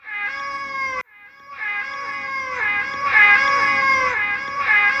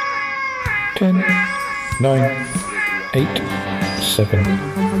10, 9, 8, 7,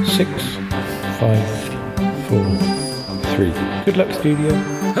 6, 5, 4, 3. Good luck, studio.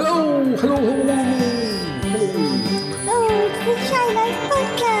 Hello. Oh, it's the Shy Life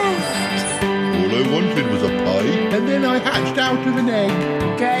Podcast. All I wanted was a pie, and then I hatched out of an egg.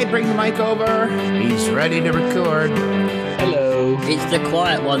 Okay, bring the mic over. He's ready to record. Hello. It's the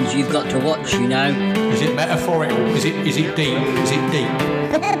quiet ones you've got to watch, you know. Is it metaphorical? Is it deep? Is it deep?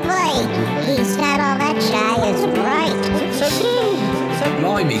 Boy, he's not all that shy as right.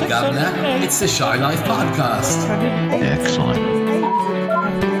 Blimey, Governor, it's the Shy Life Podcast. Excellent.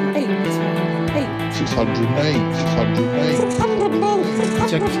 608.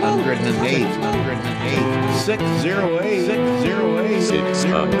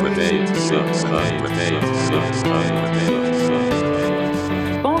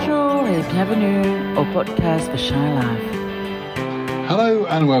 Bonjour et bienvenue au podcast The Shy Life. Hello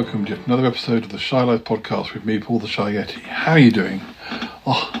and welcome to another episode of the Shy Life Podcast with me, Paul the Shy Yeti. How are you doing?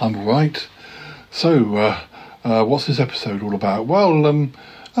 Oh, I'm all right. So, what's this episode all about? Well,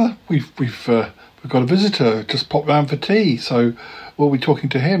 we've got a visitor just popped round for tea, so we'll be talking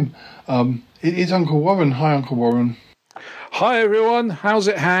to him. It is Uncle Warren. Hi, Uncle Warren. Hi, everyone. How's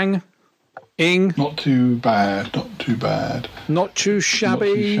it hang? Ing? Not too bad. Not too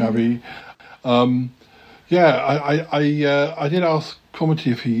shabby. Yeah, I did ask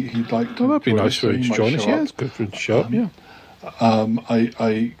Cromitty if he'd like to. Oh, that'd be nice for him to join us. Yeah, it's good for him to show up. Yeah.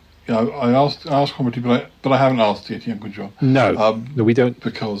 I asked Cromitty, but I haven't asked Yeti Uncle John. No, we don't,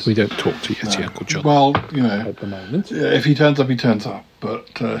 because we don't talk to Yeti Uncle John. Well, you know, at the moment, if he turns up, he turns up. But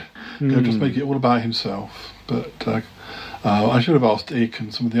he'll just make it all about himself. But I should have asked Ick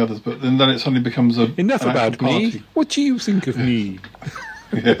and some of the others. But then it suddenly becomes enough about party. me. What do you think of me?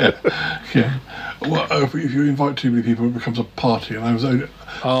 Yeah. Well, if you invite too many people, it becomes a party. And I was. And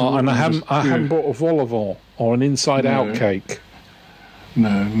I haven't bought a vol au vent or an inside-out cake.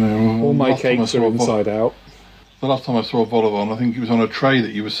 No. All my cakes are inside out. The last time I saw a vol au vent, I think it was on a tray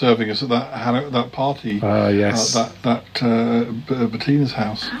that you were serving us at that party. Yes. Bettina's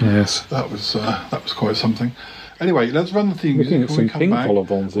house. Yes. That was quite something. Anyway, let's run the theme music. Looking at some pink vol au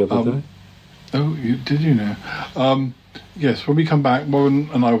vents the other day. Oh, did you know? Yes, when we come back, Warren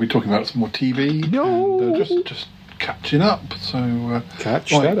and I will be talking about some more TV. No. And, just catching up. So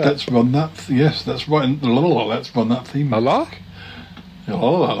catch right, that up. let's run that. Yes, that's right. Let's run that theme. La la. La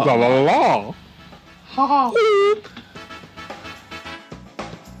la la. La la la. Ha.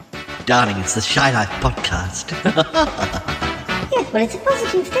 Darling, it's the Shy Life Podcast. Yes, well, it's a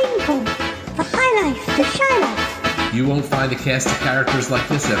positive thing, Paul. The High Life, the Shy Life. You won't find a cast of characters like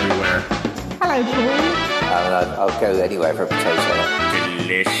this everywhere. Hello, Paul. I'll go anywhere for a potato.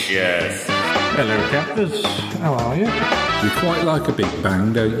 Delicious. Hello, Cappers. How are you? You quite like a big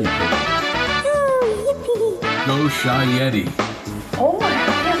bang, don't you? Oh, yippee. Go Shy Yeti. Oh, he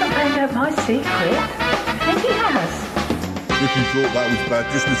hasn't found out my secret. I think he has. If you thought that was bad,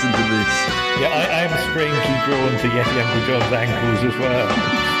 just listen to this. Yeah, I am strangely drawn to Yeti Uncle John's ankles as well.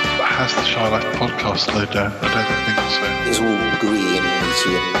 Has the Shy Life podcast slowed down? I don't think so. It's all green and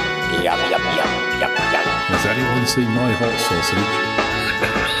easy. Yum. Has anyone seen my hot sausage?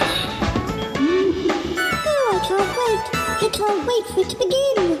 Oh, I can't wait for it to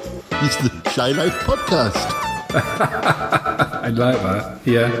begin. It's the Shy Life Podcast. I like that.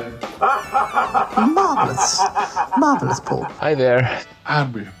 Yeah. Marvellous, Paul. Hi there.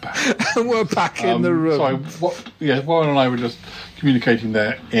 And we're back. We're back in the room. Sorry, Warren and I were just communicating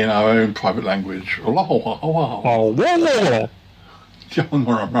there in our own private language.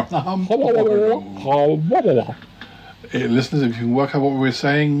 Listeners, if you can work out what we're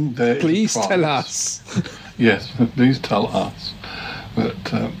saying, please tell us. Yes, please tell us. But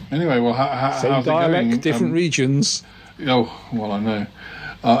anyway, well, same how's dialect, it going? different regions. Oh, well, I know.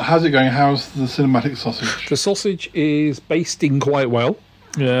 How's it going? How's the cinematic sausage? The sausage is basting quite well.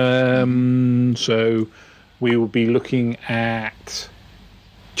 So we will be looking at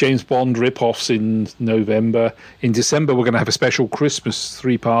James Bond rip-offs in November. In December, we're going to have a special Christmas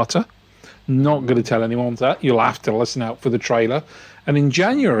three-parter. Not going to tell anyone that. You'll have to listen out for the trailer. And in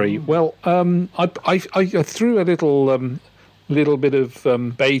January, well, I threw a little bit of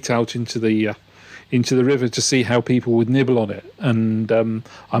bait out into the river to see how people would nibble on it. And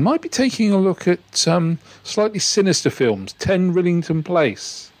I might be taking a look at slightly sinister films. 10 Rillington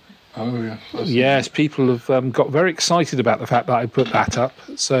Place. Oh, yes. Yes, people have got very excited about the fact that I put that up.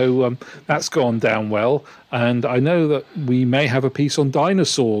 So that's gone down well. And I know that we may have a piece on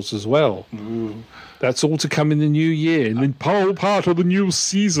dinosaurs as well. Ooh. That's all to come in the new year, in the whole part of the new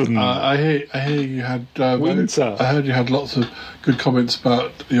season. I hear you had winter. I heard you had lots of good comments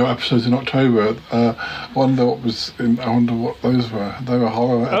about your episodes in October. I wonder what those were. They were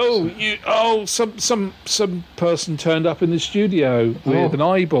horror episodes. Some person turned up in the studio with an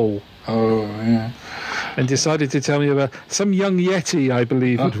eyeball. Oh, yeah. And decided to tell me about some young Yeti, I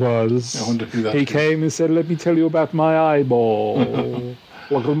believe it was. I wonder who that He is. came and said, "Let me tell you about my eyeball."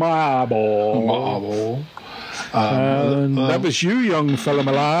 Look at my eyeball. That was you, young fella,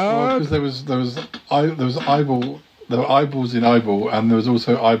 my lad. Because there was eyeball. There were eyeballs in Eyeball, and there was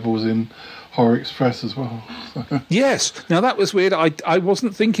also eyeballs in Horror Express as well. Yes. Now that was weird. I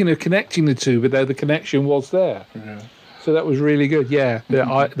wasn't thinking of connecting the two, but the connection was there. Yeah. So that was really good. Yeah,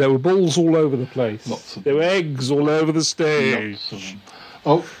 there were balls all over the place. Lots of there were eggs all over the stage.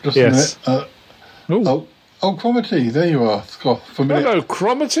 Oh, just a minute. Oh, Cromitty, there you are, Scott. Hello,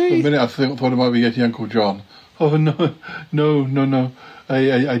 Cromitty. For a minute, I thought it might be Yeti Uncle John. Oh, no.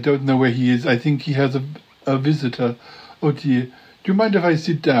 I don't know where he is. I think he has a visitor. Oh, dear. Do you mind if I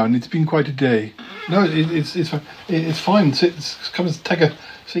sit down? It's been quite a day. No, it's fine. Come and take a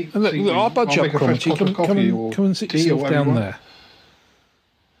seat. I'll budge up, Cromitty. Come and sit yourself down there.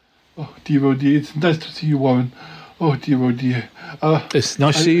 Oh, dear. It's nice to see you, Warren. Oh, dear. It's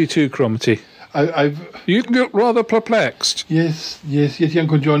nice to see you too, Cromitty. You look rather perplexed. Yes,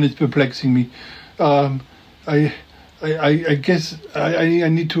 Uncle John is perplexing me. I guess I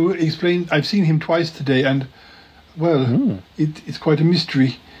need to explain. I've seen him twice today, and it's quite a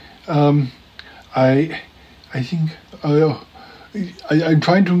mystery. I think I'm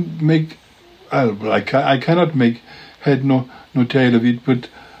trying to make. I cannot make head nor tail of it, but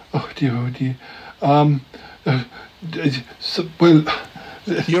oh dear.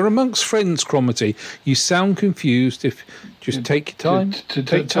 You're amongst friends, Cromitty. You sound confused. If just take your time,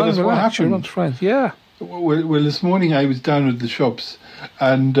 take time. What happened? You're amongst friends. Yeah. Well, this morning I was down at the shops,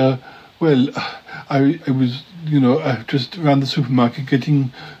 and I was, just around the supermarket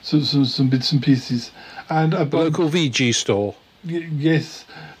getting some bits and pieces, and the local VG store. Yes,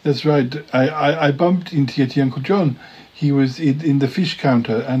 that's right. I bumped into Yeti Uncle John. He was in the fish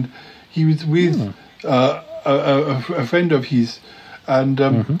counter, and he was with a friend of his. And,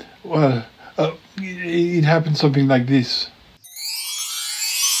 it happened something like this.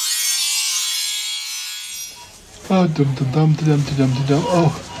 Oh, dum-dum-dum-dum-dum-dum-dum. Oh,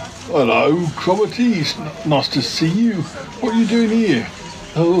 hello, Cromitty. It's nice to see you. What are you doing here?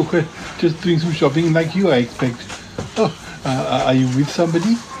 Oh, just doing some shopping like you, I expect. Oh, are you with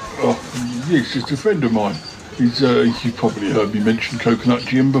somebody? Oh, yes, just a friend of mine. You've probably heard me mention Coconut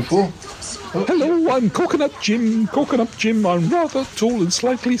Jim before. Hello, I'm Coconut Jim. Coconut Jim. I'm rather tall and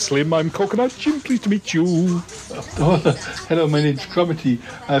slightly slim. I'm Coconut Jim. Pleased to meet you. Hello, my name's Cromitty.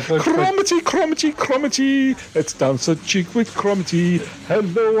 Cromitty. Let's dance a jig with Cromitty.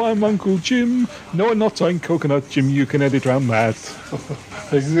 Hello, I'm Uncle Jim. No, I'm not. I'm Coconut Jim. You can edit around that.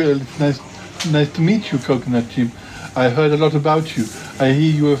 It's nice to meet you, Coconut Jim. I heard a lot about you. I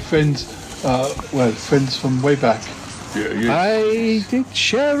hear you were friends, friends from way back. Yeah, yes. I did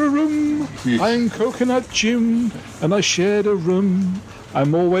share a room. Yes. I'm Coconut Jim, and I shared a room.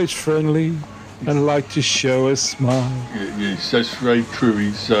 I'm always friendly and like to show a smile. Yes, that's very true.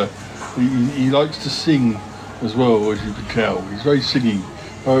 He likes to sing as well, as you can tell. He's very singing,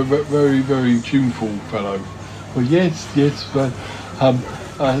 very, very tuneful fellow. Well, yes, but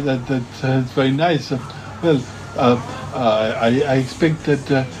that's very nice. I expect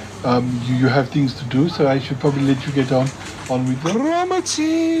that. You have things to do, so I should probably let you get on with them.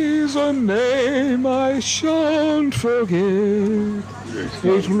 Cromitty is a name I shan't forget. Yes,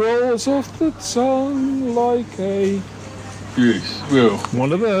 it rolls off the tongue like a... Yes, well...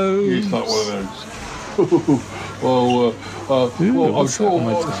 one of those. Yes, like one of those. I'm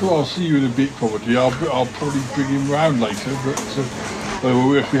sure I'll see you in a bit, probably. I'll probably bring him round later, but...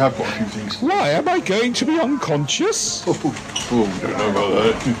 we have got a few things. Why, am I going to be unconscious? We don't know about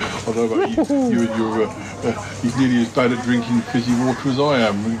that. I don't know about he's nearly as bad at drinking fizzy water as I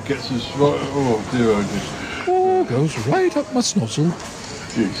am. It gets us right... Oh, dear. Oh, goes right up my snozzle.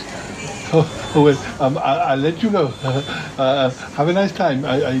 Yes. I'll let you go. Have a nice time.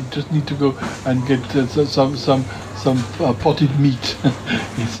 I just need to go and get some potted meat.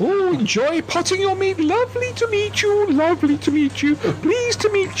 Yes. Oh, enjoy potting your meat. Lovely to meet you. Pleased to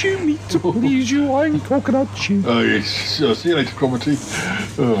meet you. Meet to please you. I'm Coconut Jim. Oh, yes. See you later, Cromitty.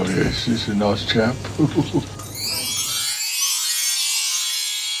 Oh, yes. He's a nice chap.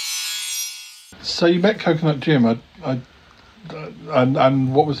 So you met Coconut Jim. And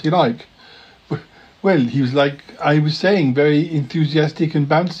what was he like? Well, he was like I was saying, very enthusiastic and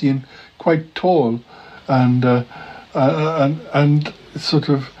bouncy and quite tall, and sort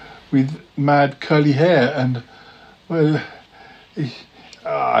of with mad curly hair, and well,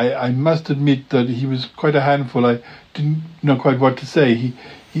 I must admit that he was quite a handful. I didn't know quite what to say.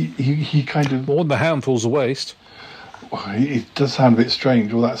 He kind of more than the handfuls of waste. Well, it does sound a bit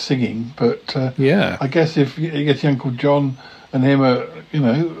strange, all that singing, but yeah, I guess if your Uncle John and him are,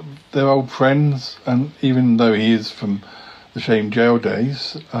 they're old friends, and even though he is from the Shame jail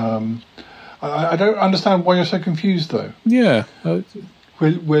days, I don't understand why you're so confused, though. Yeah. Well,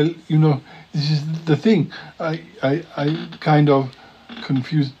 this is the thing. I kind of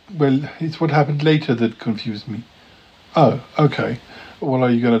confused. Well, it's what happened later that confused me. Oh, okay. Well, are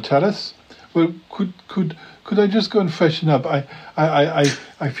you going to tell us? Well, could I just go and freshen up? I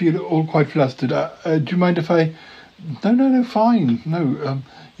feel all quite flustered. Do you mind if I? No, fine. No,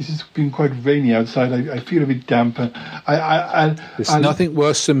 this has been quite rainy outside. I feel a bit damp. There's nothing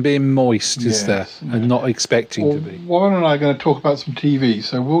worse than being moist, is there? And not expecting to be. Warren and I are going to talk about some TV,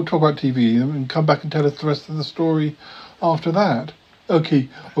 so we'll talk about TV and come back and tell us the rest of the story after that. Okay,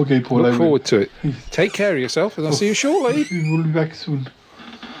 Paul. Look forward to it. Take care of yourself, and I'll see you shortly. We'll be back soon.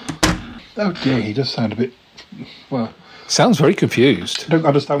 Oh dear, he does sound a bit. Well, sounds very confused. I don't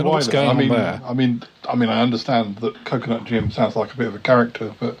understand why. What's going on there? I mean, I understand that Coconut Jim sounds like a bit of a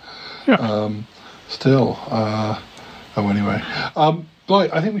character, but still. Anyway, right.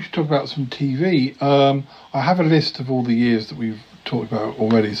 I think we should talk about some TV. I have a list of all the years that we've talked about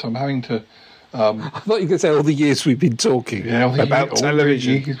already, so I'm having to. I thought you could say all the years we've been talking about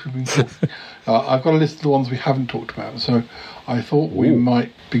television. I've got a list of the ones we haven't talked about, so I thought we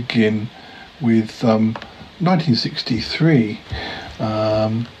might begin with 1963.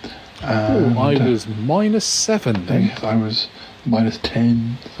 I was -7 then. Yes, I was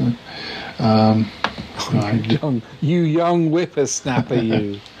 -10. So, right. You young whippersnapper,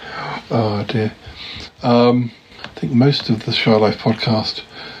 you. Oh dear. I think most of the Shy Life podcast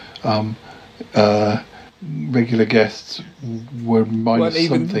regular guests were minus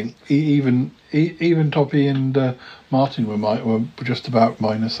something. Even Toppy and Martin were just about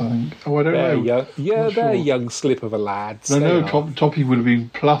minus, I think. Oh, I don't know. They're a young slip of a lads. No, Toppy would have been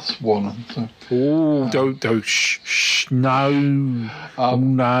 +1. So. Oh, don't, shh, no.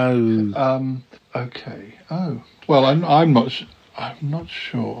 No. Okay. Oh, well, I'm not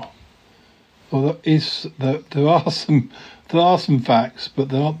sure. Well, there are some facts, but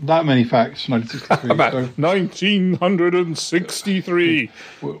there aren't that many facts from 1963. About 1963.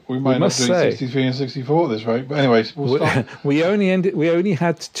 We might not do 63 and 64 at this rate, but anyways, we'll start. We only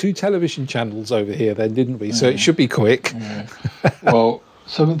had 2 television channels over here then, didn't we? So it should be quick. Yeah. Well,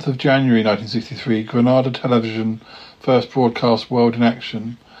 7th of January 1963, Granada Television first broadcast World in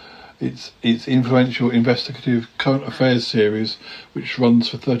Action. Its influential investigative current affairs series, which runs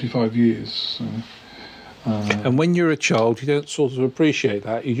for 35 years. So, and when you're a child, you don't sort of appreciate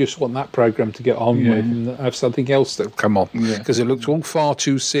that. You just want that programme to get on with and have something else that'll come on. Because it looked all far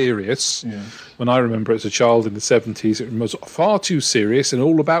too serious. Yeah. When I remember as a child in the 70s, it was far too serious and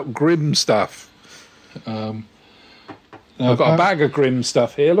all about grim stuff. I've got a bag of grim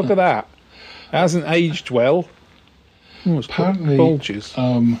stuff here. Look at that. It hasn't aged well. Apparently, bulges.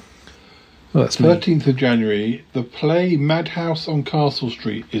 Well, 13th of January, the play Madhouse on Castle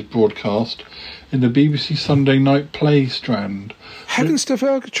Street is broadcast in the BBC Sunday Night Play strand. Heavens to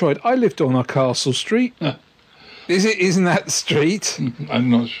Purgatroyd, I lived on a Castle Street. Isn't that the street? I'm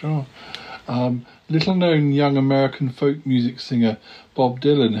not sure. Little-known young American folk music singer Bob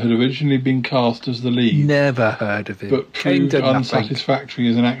Dylan had originally been cast as the lead. Never heard of him. But proved unsatisfactory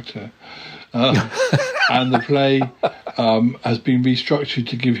as an actor. And the play has been restructured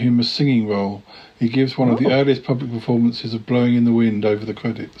to give him a singing role. He gives one of the earliest public performances of Blowing in the Wind over the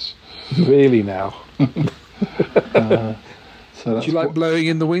credits. Really now? So do you like Blowing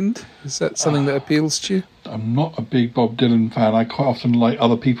in the Wind? Is that something that appeals to you? I'm not a big Bob Dylan fan. I quite often like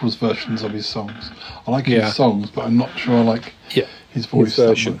other people's versions of his songs. I like his songs, but I'm not sure I like his voice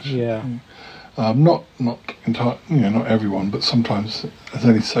version. That much. Not entirely, not everyone, but sometimes there's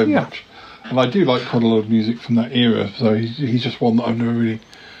only so much. And I do like quite a lot of music from that era, so he's just one that I've never really...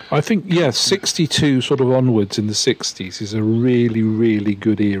 I think, 62 sort of onwards in the 60s is a really, really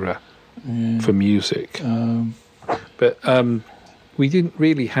good era for music. But we didn't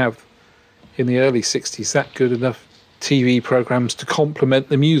really have, in the early 60s, that good enough TV programmes to complement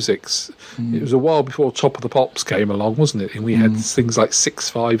the musics. It was a while before Top of the Pops came along, wasn't it? And we had things like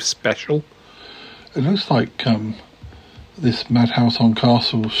 6-5 Special. It looks like... this Madhouse on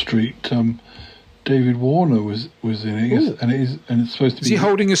Castle Street, David Warner was in it, and it's supposed to be. Is he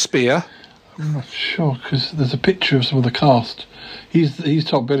holding a spear? I'm not sure, because there's a picture of some of the cast. He's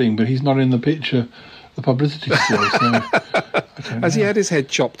top billing, but he's not in the picture, the publicity still. So Has he had his head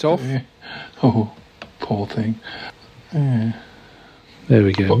chopped off? Yeah. Oh, poor thing. Yeah. There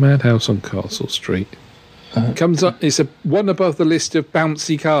we go. Madhouse on Castle Street. Comes up. It's one above the list of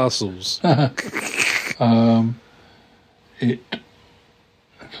bouncy castles. Let's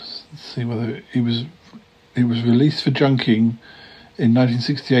see whether it was released for junking in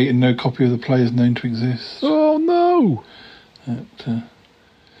 1968, and no copy of the play is known to exist. Oh no!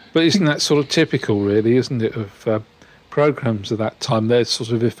 But isn't that sort of typical, really, isn't it, of programmes of that time? They're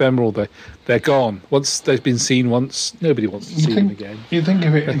sort of ephemeral. They're gone. Once they've been seen once, nobody wants to see them again. You'd think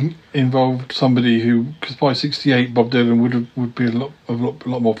if it involved somebody who, because by 68 Bob Dylan would be a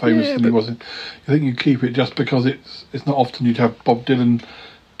lot more famous than he was. You think you'd keep it just because it's not often you'd have Bob Dylan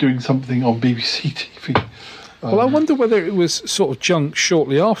doing something on BBC TV. Well, I wonder whether it was sort of junked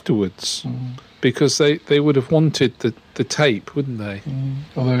shortly afterwards, because they would have wanted the tape, wouldn't they?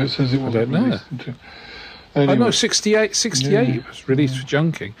 Although it says it wasn't released until... Anyway. Oh no, 68 it was released for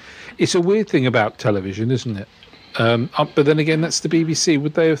junking. It's a weird thing about television, isn't it? But then again, that's the BBC.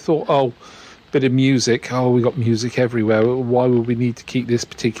 Would they have thought, oh, bit of music, we got music everywhere, why would we need to keep this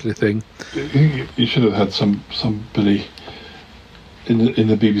particular thing? You should have had somebody in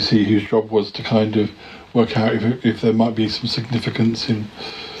the BBC whose job was to kind of work out if there might be some significance in...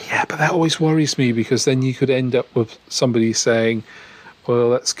 Yeah, but that always worries me, because then you could end up with somebody saying, well,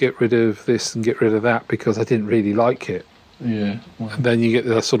 let's get rid of this and get rid of that because I didn't really like it. Yeah. Well. And then you get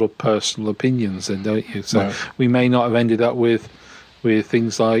the sort of personal opinions then, don't you? So we may not have ended up with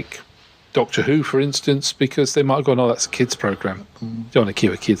things like Doctor Who, for instance, because they might have gone, oh, that's a kids' programme. You don't want to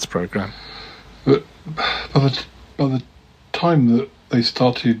keep a kids' programme. But by the time that they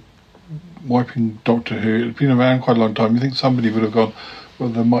started wiping Doctor Who, it had been around quite a long time. You think somebody would have gone, well,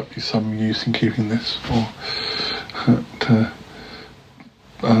 there might be some use in keeping this, or...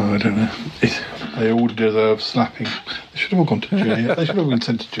 I don't know. They all deserve slapping. They should have all gone to jail. They should have been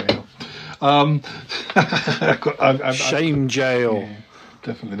sent to jail. Shame jail. Yeah,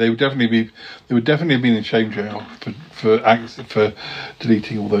 definitely. They would definitely have been in shame jail for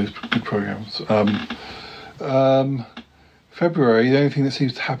deleting all those good programs. February, the only thing that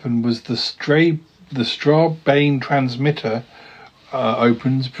seems to happen was the Strabane transmitter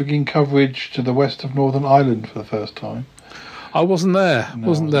opens, bringing coverage to the west of Northern Ireland for the first time. I wasn't there.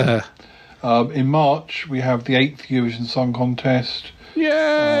 In March, we have the 8th Eurovision Song Contest.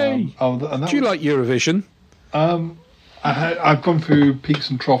 Yay! Do you like Eurovision? I've gone through peaks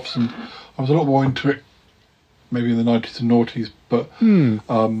and troughs, and I was a lot more into it maybe in the 90s and noughties, but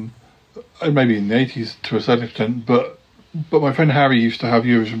maybe in the 80s to a certain extent. But my friend Harry used to have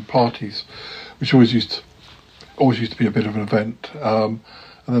Eurovision parties, which always used to be a bit of an event. And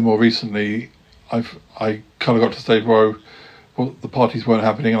then more recently, I kind of got to the stage where the parties weren't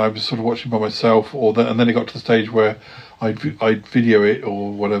happening, and I was sort of watching by myself, and then it got to the stage where I'd video it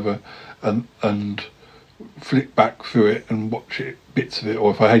or whatever, and flick back through it and watch it, bits of it, or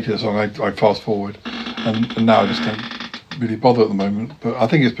if I hated a song, I'd fast forward, and now I just don't really bother at the moment. But I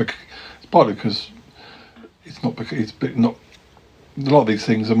think it's partly because it's not. A lot of these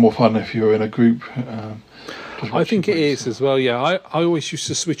things are more fun if you're in a group. I think it is as well. Yeah, I always used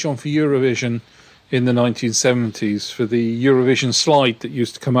to switch on for Eurovision in the 1970s for the Eurovision slide that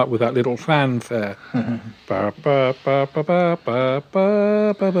used to come up with that little fanfare. Ba, ba, ba, ba, ba, ba,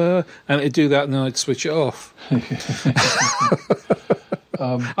 ba, ba, ba. And it'd do that and then I'd switch it off.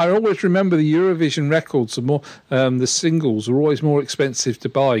 I always remember the Eurovision records are more, the singles were always more expensive to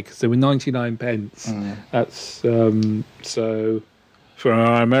buy because they were 99 pence. That's so for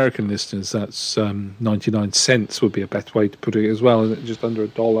our American listeners, that's 99 cents would be a better way to put it as well, isn't it? Just under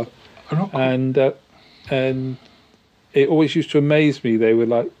 $1. And it always used to amaze me. They were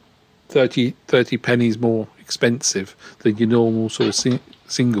like 30 pennies more expensive than your normal sort of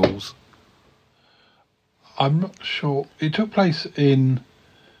singles. I'm not sure. It took place in...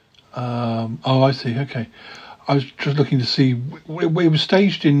 I see, okay. I was just looking to see... It was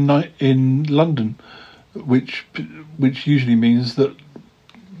staged in London, which usually means that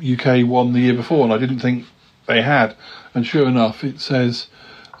UK won the year before, and I didn't think they had. And sure enough, it says...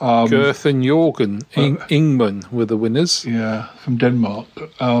 Girth and Jorgen Ingman were the winners. Yeah, from Denmark.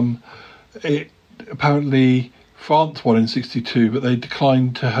 Apparently, France won in 1962, but they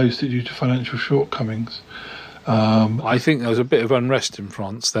declined to host it due to financial shortcomings. I think there was a bit of unrest in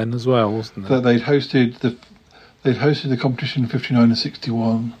France then as well, wasn't there? They'd hosted the competition in 1959 and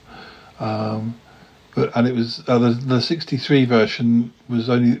 1961, and it was the 63 version was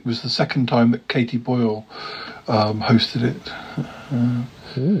the second time that Katie Boyle hosted it.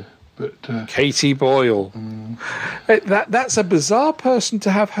 But Katie Boyle. That's a bizarre person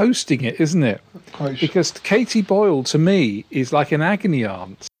to have hosting it, isn't it? Quite because Katie Boyle, to me, is like an agony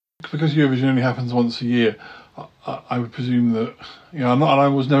aunt. Because Eurovision only happens once a year, I would presume that, and I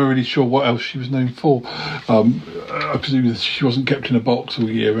was never really sure what else she was known for. I presume that she wasn't kept in a box all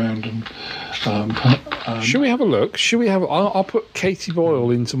year round. And should we have a look? I'll put Katie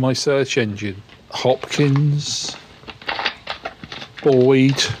Boyle into my search engine. Hopkins,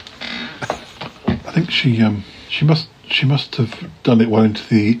 Boyd. I think she must have done it well into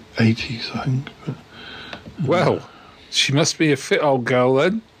the 80s, I think. But, well, she must be a fit old girl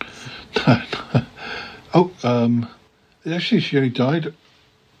then. Actually, she only died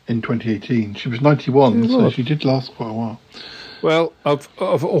in 2018. She was 91, so she did last quite a while. Well, of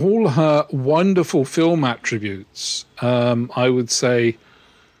all her wonderful film attributes, I would say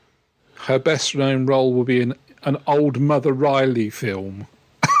her best known role will be in an old Mother Riley film.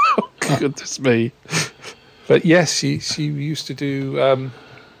 Goodness me. But yes, she used to do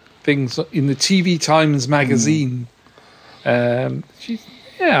things in the TV Times magazine. Maybe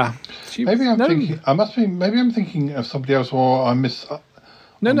I'm thinking of somebody else, or I miss.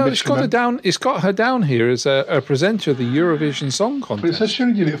 No, it's got her down. It's got her down here as a presenter of the Eurovision Song Contest. But it says she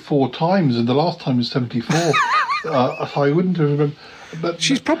only did it 4 times, and the last time was 74. So I wouldn't have remembered. But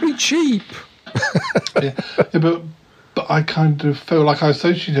she's probably cheap. but I kind of feel like I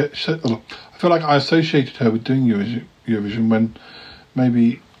associated her with doing Eurovision when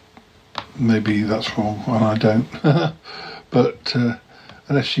maybe that's wrong, and I don't. But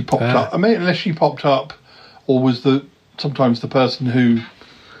unless she popped up, unless she popped up, or was sometimes the person who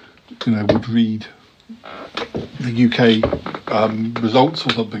would read the UK results or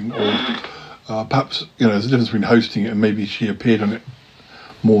something, or perhaps there's a difference between hosting it and maybe she appeared on it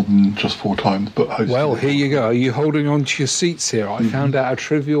more than just 4 times, but hosting. Well, here you go. Are you holding on to your seats here? I found out a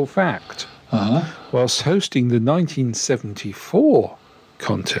trivial fact. Whilst hosting the 1974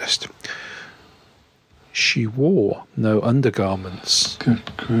 contest, she wore no undergarments. Good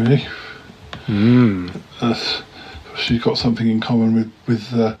grief. She's got something in common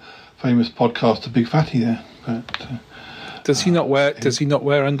with the famous podcaster Big Fatty there. But, does he not wear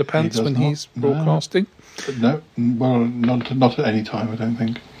underpants when he's broadcasting? No, well, not at any time, I don't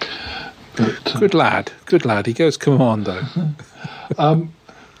think. But, good lad. He goes commando.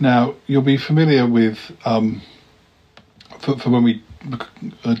 Now, you'll be familiar with, for when we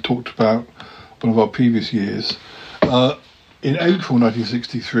talked about one of our previous years, in April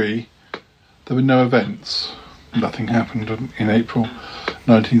 1963, there were no events. Nothing happened in April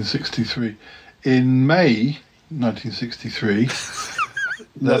 1963. In May 1963,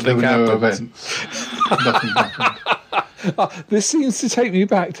 there were no events. Nothing happened. This seems to take me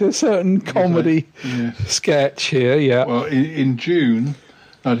back to a certain comedy sketch here, yeah. Well, in June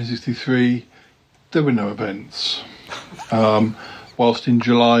 1963, there were no events. Whilst in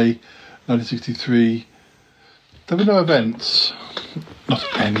July 1963, there were no events. Not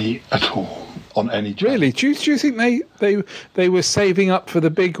any at all on any channel. Really? Do you think they were saving up for the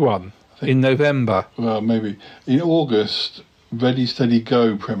big one in November? Well, maybe. In August, Ready, Steady,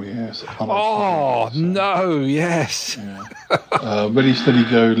 Go premieres. No, yes. Yeah. Ready, Steady,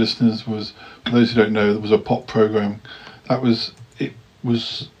 Go, listeners, was, for those who don't know, it was a pop programme. I was going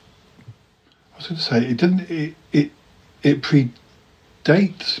to say, it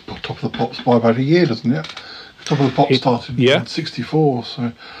predates Top of the Pops by about a year, doesn't it? Top of the Pops started in 64,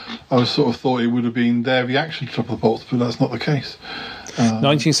 so I was sort of thought it would have been their reaction to Top of the Pops, but that's not the case.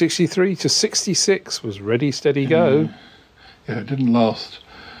 1963 to 66 was Ready, Steady, Go. Yeah, it didn't last,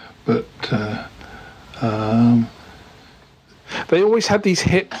 but they always had these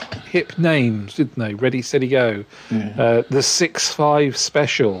hip names, didn't they? Ready, Steady, Go. Yeah. The 6-5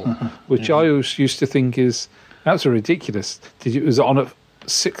 special, which I always used to think that's ridiculous. Was it on at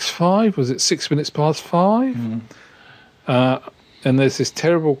 6-5? Was it 6 minutes past 5? And there's this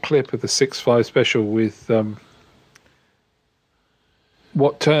terrible clip of the 6-5 special with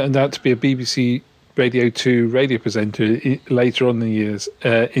what turned out to be a BBC Radio 2 radio presenter later on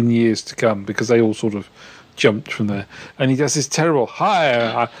in years to come, because they all sort of jumped from there. And he does this terrible,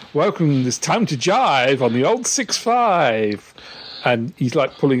 "Hi, welcome, it's time to jive on the old 6-5." And he's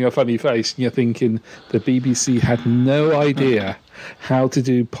like pulling a funny face, and you're thinking the BBC had no idea how to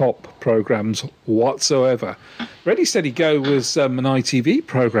do pop programmes whatsoever. Ready, Steady, Go was an ITV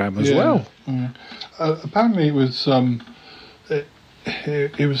programme as well. Yeah. Apparently it was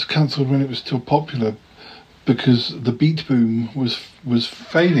it was cancelled when it was still popular because the beat boom was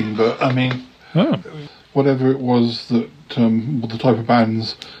fading. But I mean, whatever it was that the type of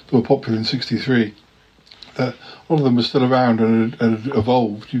bands that were popular in '63, that all of them were still around and had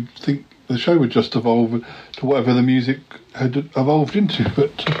evolved, you'd think the show would just evolve to whatever the music had evolved into.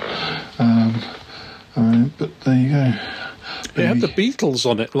 But there you go. They had the Beatles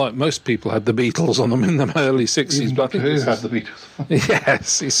on it, like most people had the Beatles on them in the early 60s. But I think who had the Beatles?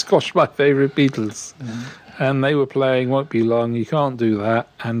 Yes, he squashed my favourite Beatles. Yeah. And they were playing Won't Be Long, You Can't Do That,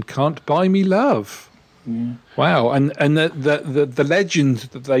 and Can't Buy Me Love. Yeah. Wow. And the legend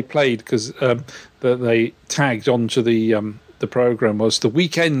that they played, because that they tagged onto the programme, was The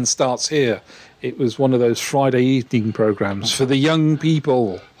Weekend Starts Here. It was one of those Friday evening programmes for the young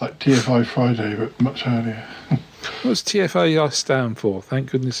people. Like TFI Friday, but much earlier. What's TFI stand for? Thank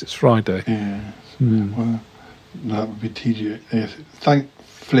goodness it's Friday. Yeah. Well, that would be TGA. Yes. Thank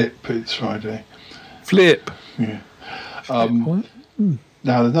Flip, it's Friday. Flip. Yeah.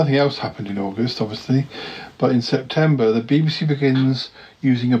 Now, there's nothing else happened in August, obviously, but in September, the BBC begins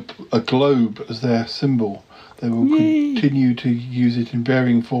using a globe as their symbol. They will continue to use it in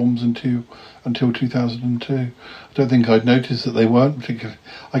varying forms until 2002. I don't think I'd noticed that they weren't particularly.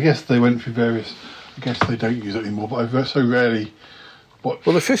 I guess they went through various. I guess they don't use it anymore, but I've so rarely watched.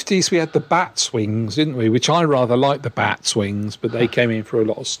 Well, the 50s we had the bat swings, didn't we? Which I rather like the bat swings, but they came in for a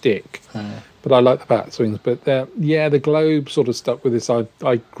lot of stick. But I like the bat swings. But the globe sort of stuck with this. I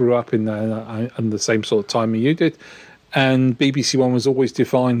grew up in the same sort of time you did, and BBC One was always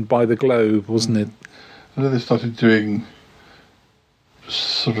defined by the globe, wasn't it? And then they started doing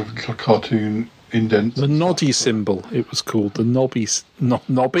sort of little cartoon indents. The noddy symbol, it was called. The noddy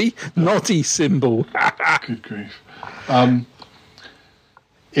symbol. Good grief. In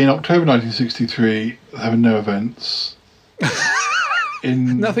October 1963, there were no events.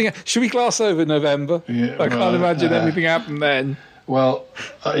 Nothing. Should we gloss over November? Yeah, I can't imagine anything happened then. Well,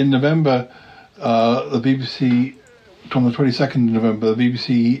 in November, the BBC... On the 22nd of November, the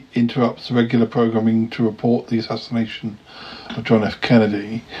BBC interrupts regular programming to report the assassination of John F.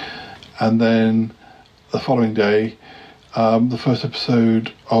 Kennedy. And then the following day, the first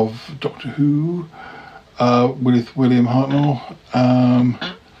episode of Doctor Who with William Hartnell. And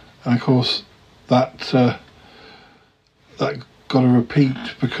of course, that got a repeat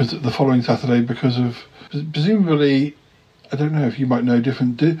because the following Saturday, because of presumably... I don't know if you might know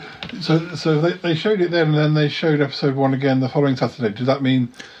different. So they showed it then, and then they showed episode 1 again the following Saturday. Does that mean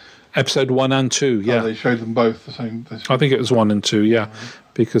episode 1 and 2? Yeah, they showed them both the same. I think it was 1 and 2. Yeah,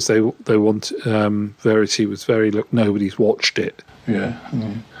 because they want Verity was very look. Nobody's watched it. Yeah.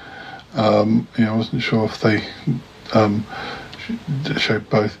 I wasn't sure if they showed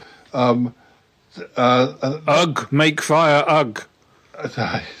both. Ugh, make fire, ugh.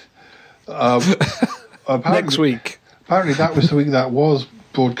 Next week. Apparently that was the week that was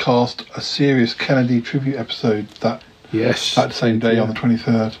broadcast a serious Kennedy tribute episode that same day on the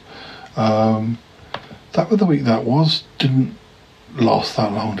 23rd. That was the week that was. Didn't last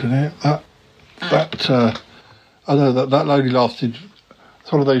that long, did it? I know that only lasted.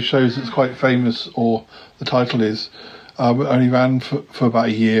 It's one of those shows that's quite famous, or the title is, only ran for about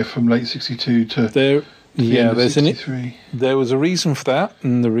a year, from late 62 to there was a reason for that,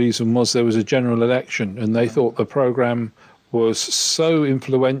 and the reason was there was a general election, and they thought the programme was so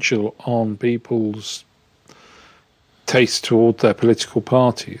influential on people's taste toward their political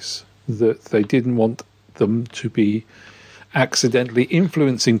parties that they didn't want them to be accidentally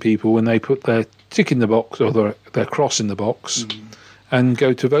influencing people when they put their tick in the box or their cross in the box and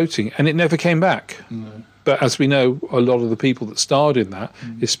go to voting. And it never came back. No. But as we know, a lot of the people that starred in that,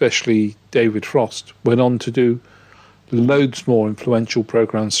 especially David Frost, went on to do loads more influential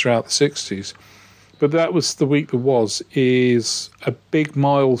programmes throughout the 60s. But that was the week that is a big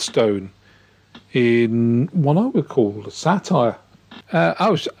milestone in what I would call a satire. I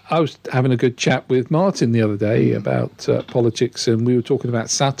was having a good chat with Martin the other day about politics, and we were talking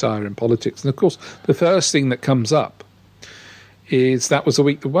about satire in politics. And of course, the first thing that comes up is that was the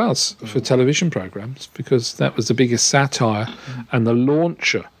week that was for television programmes, because that was the biggest satire and the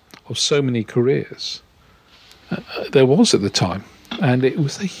launcher of so many careers there was at the time. And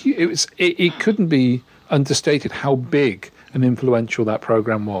it couldn't be understated how big and influential that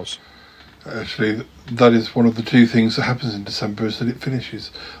programme was. Actually, that is one of the two things that happens in December, is that it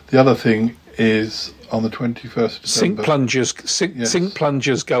finishes. The other thing is on the 21st of December. Sink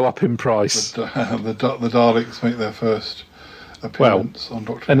plungers go up in price. The Daleks make their first appearance on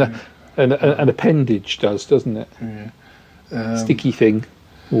Doctor Who. And an appendage doesn't it? Yeah. Sticky thing.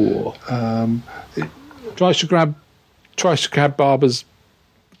 Tries to grab Barbara's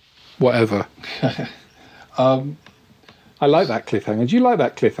whatever. I like that cliffhanger. Do you like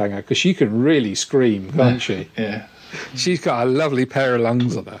that cliffhanger? Because she can really scream, can't she? Yeah. She's got a lovely pair of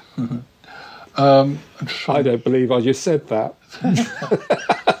lungs on her. I'm just I trying, don't believe I just said that.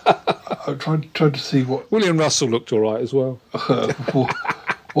 I'm trying to see what William Russell looked all right as well.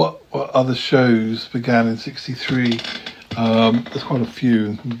 what other shows began in '63. There's quite a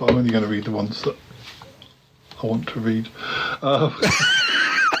few, but I'm only going to read the ones that I want to read.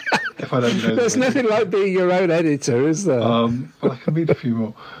 If I don't know, There's nothing like being your own editor, is there? but I can read a few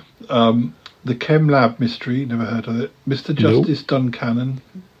more. The Chem Lab Mystery, never heard of it. Mr. Justice Duncannon.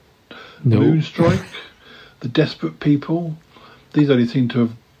 No. Moonstrike. The Desperate People. These only seem to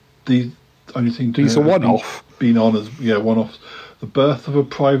have These are one-off. Been on as one-offs. The Birth of a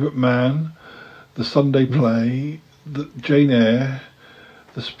Private Man. The Sunday Play. The Jane Eyre.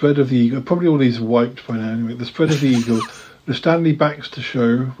 The Spread of the Eagle. Probably all these are wiped by now anyway. The Spread of the Eagle. The Stanley Baxter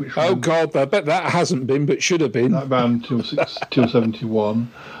Show, which God, I bet that hasn't been, but should have been. That ran till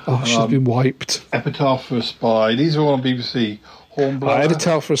 71. Oh, should have been wiped. Epitaph for a Spy. These are all on BBC. Hornblower.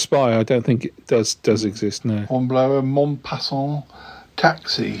 Epitaph for a Spy, I don't think it does exist now. Hornblower, Montpassant,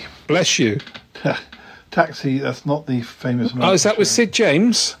 Taxi. Bless you. Taxi, that's not the famous... Oh, is that with Sid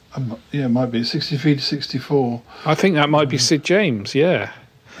James? Yeah, it might be. 63 to 64. I think that might be Sid James, yeah.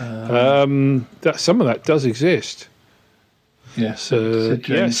 Some of that does exist. Yes. Sid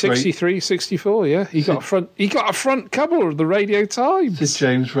James, 63, 64, yeah. He got a front cover of the Radio Times. Sid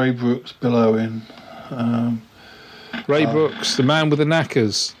James, Ray Brooks, Bill Owen. Ray Brooks, the man with the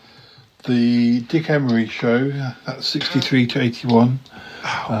knackers. The Dick Emery Show, that's 63 to 81.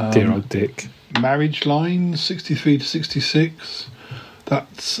 Oh, dear old Dick. Marriage Line, 63 to 66.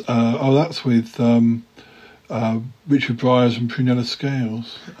 That's with Richard Bryars and Prunella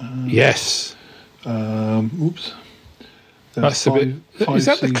Scales. Yes. Oops. That's a bit. Is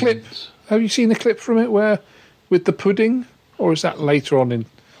that the clip? Have you seen the clip from it where with the pudding, or is that later on in?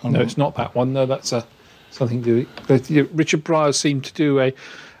 No, it's not that one. No, that's something to do. Richard Bryars seemed to do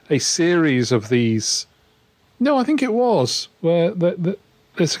a series of these. No, I think it was where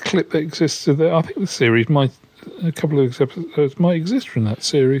there's a clip that exists. I think the series a couple of episodes might exist from that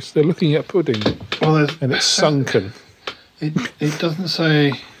series. They're looking at pudding, and it's sunken. It doesn't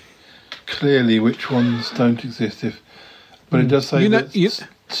say clearly which ones don't exist. But it does say that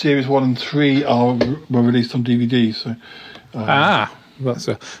series 1 and 3 were released on DVD. So, that's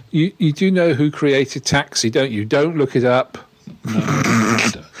you do know who created Taxi, don't you? Don't look it up.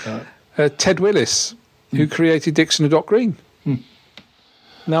 No, Ted Willis, who created Dixon and Doc Green.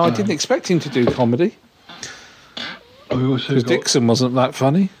 Now, I didn't expect him to do comedy because Dixon wasn't that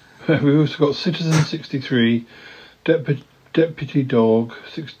funny. We've also got Citizen 63, Deputy Dog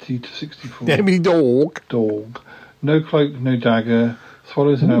 60 to 64. Deputy Dog. No Cloak, No Dagger,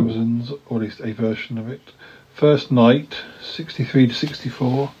 Swallows and Amazons, or at least a version of it. First Night, 63 to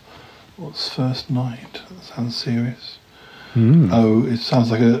 64. What's First Night? That sounds serious. Oh, it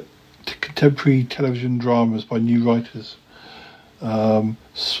sounds like a contemporary television dramas by new writers.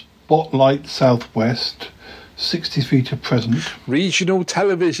 Spotlight Southwest, 63 to present. Regional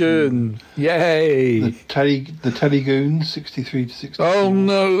television, yay! The Telegoons, 63 to 64. Oh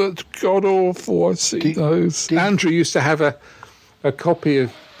no, that's god awful. I've seen those. Andrew used to have a copy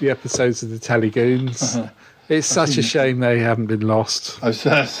of the episodes of the Telegoons. It's such a shame they haven't been lost.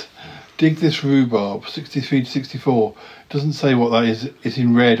 Dig This Rhubarb, 63 to 64. Doesn't say what that is. It's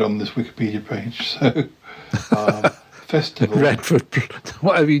in red on this Wikipedia page. So, Festival. Redford,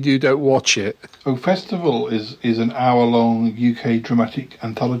 whatever you do, don't watch it. Oh, Festival is an hour-long UK dramatic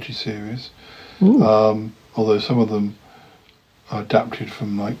anthology series. Although some of them are adapted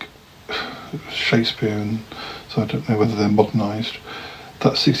from like Shakespeare, and so I don't know whether they're modernised.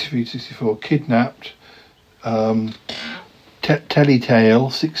 That's 63 to 64. Kidnapped.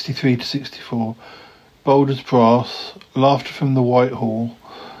 Tellytale, 63 to 64. Boulder's Brass, Laughter from the Whitehall.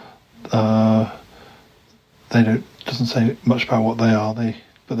 Doesn't say much about what they are.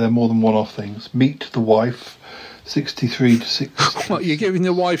 But they're more than one-off things. Meet the Wife, 63 to 60. What, you're giving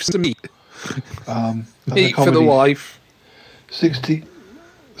the wife some meat? Meat for comedy. the wife. 60.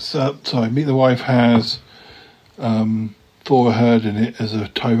 Meet the Wife has Thora Heard in it as a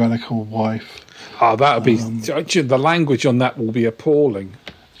tyrannical wife. Oh, that'll be... the language on that will be appalling.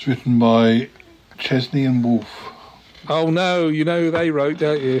 It's written by Chesney and Wolfe. Oh, no, you know who they wrote,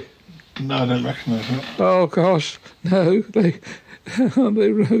 don't you? No, I don't recognise it. Oh, gosh. No, they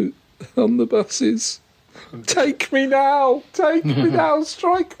wrote on the buses, "Take me now, take me now,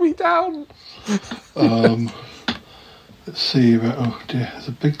 strike me down." Let's see. Oh, dear, there's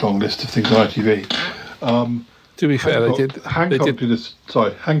a big long list of things on ITV. To be fair,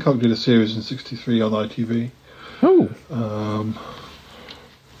 Hancock did a series in '63 on ITV. Oh.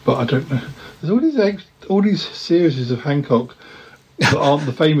 But I don't know. There's all these series of Hancock that aren't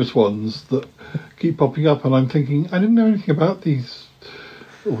the famous ones that keep popping up, and I'm thinking, I didn't know anything about these.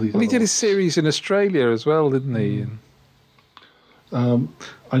 All these. Well, he did a series in Australia as well, didn't he?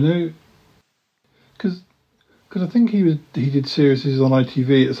 I know, because I think he did series on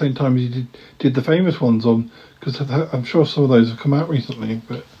ITV at the same time as he did the famous ones on. Because I'm sure some of those have come out recently,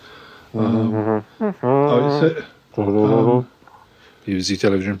 but. BBC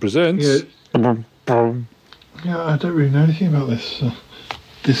Television presents. Yeah, I don't really know anything about this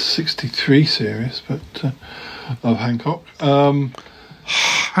 63 series, but of Hancock.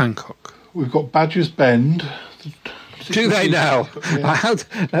 Hancock. We've got Badger's Bend. Do they now? Yeah.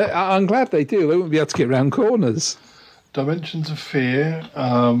 I'm glad they do. They won't be able to get round corners. Dimensions of Fear.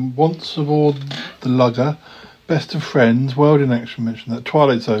 Once Aboard the Lugger. Best of Friends. World in Action mentioned that.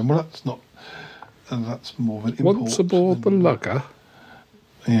 Twilight Zone. Well, that's not. That's more of an import. Once Aboard the Lugger.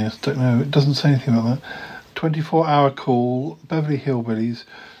 Yes, don't know. It doesn't say anything about that. 24-Hour Call. Beverly Hillbillies.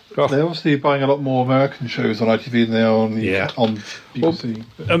 Oh. They're obviously buying a lot more American shows on ITV than they are on BBC.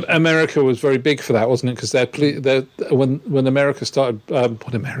 Well, America was very big for that, wasn't it? Because when America started, when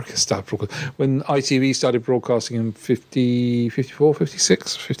ITV started broadcasting in 54,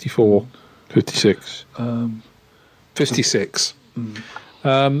 56, 54, 56, 56.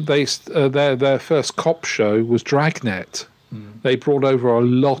 Their first cop show was Dragnet. They brought over a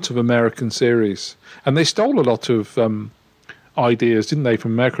lot of American series, and they stole a lot of ideas, didn't they,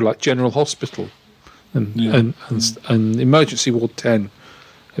 from America, like General Hospital and Emergency Ward 10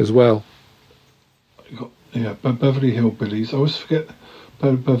 as well. Beverly Hillbillies. I always forget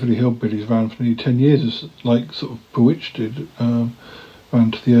Beverly Hillbillies ran for nearly 10 years, like sort of Bewitched did,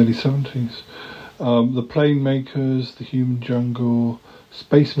 ran to the early 70s. The Planemakers, The Human Jungle,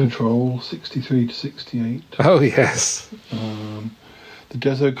 Space Patrol, 63 to 68. Oh, yes. The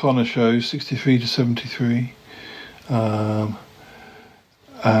Des O'Connor Show, 63 to 73. Never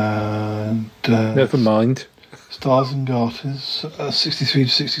mind. Stars and Garters, 63 to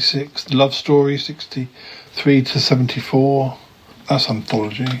 66. The Love Story, 63 to 74. That's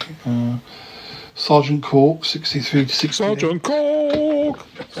anthology. Sergeant Cork, 63 to 68. Sergeant Cork!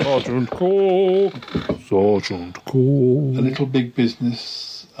 Sergeant Cork! Sergeant Cork! A Little Big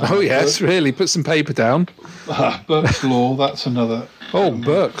Business. Oh, yes, really. Put some paper down. Burke's Law, that's another.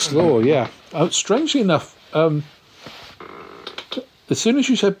 Burke's Law, yeah. Strangely enough, as soon as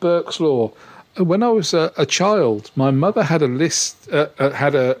you said Burke's Law, when I was a child, my mother had a list,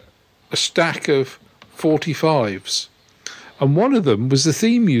 had a stack of 45s, and one of them was the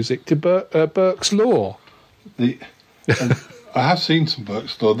theme music to Burke's Law. I have seen some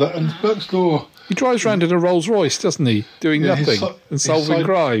Burke's Law. And Burke's Law... He drives around in a Rolls Royce, doesn't he? Doing nothing and solving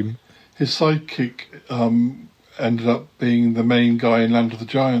crime. His sidekick ended up being the main guy in Land of the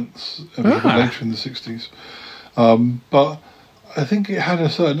Giants later in the 60s. But I think it had a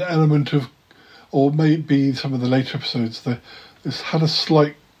certain element of, or maybe some of the later episodes, this had a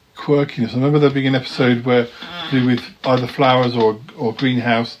slight quirkiness. I remember there being an episode where to do with either flowers or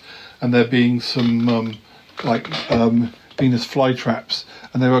greenhouse, and there being some Venus flytraps,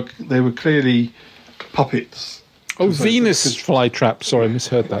 and they were clearly puppets. Oh, Venus flytraps. Sorry, I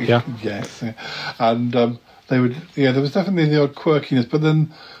misheard that. Yeah. Yes, yeah. And they would. Yeah, there was definitely the odd quirkiness, but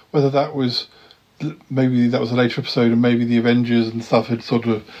then whether that was maybe that was a later episode, and maybe the Avengers and stuff had sort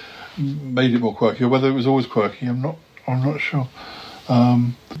of made it more quirky, or whether it was always quirky. I'm not sure.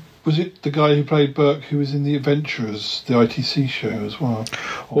 Was it the guy who played Burke who was in The Adventurers, the ITC show as well?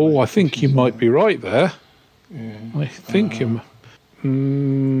 Oh, I think you might be right there. Yeah. I think he was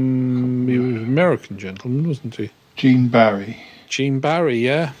an American gentleman, wasn't he? Gene Barry. Gene Barry,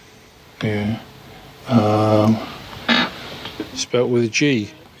 yeah. Yeah. Spelt with a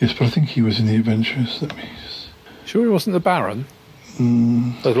G. Yes, but I think he was in The Adventurers. Sure he wasn't the Baron?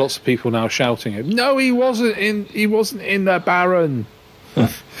 There's lots of people now shouting it. No, he wasn't in the Baron. I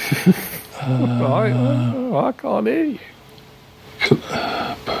can't hear you.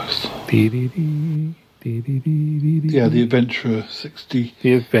 Yeah, The Adventurer,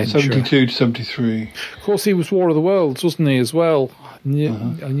 72 to 73. Of course, he was War of the Worlds, wasn't he, as well? I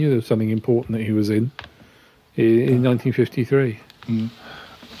knew there was something important that he was in 1953.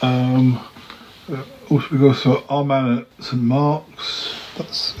 Also, we've also Our Man at St Mark's.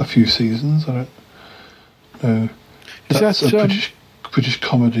 That's a few seasons, I don't know. That's a British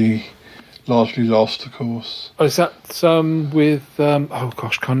comedy, largely lost, of course. Oh, is that with oh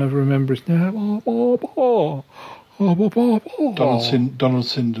gosh, can't never remember his name. Donald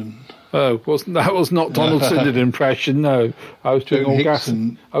Sinden. Oh, that was not Donald Sinden impression. No, I was doing gas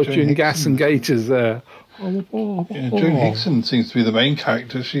and Gators there. Joan Hickson seems to be the main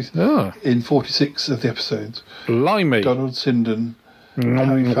character. She's in 46 of the episodes. Blimey. Donald Sinden,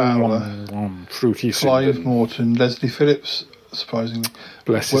 Harry Fowler, Fruity Clive soup. Morton, Leslie Phillips, surprisingly.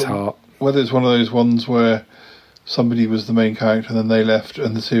 Bless his heart. Whether it's one of those ones where somebody was the main character and then they left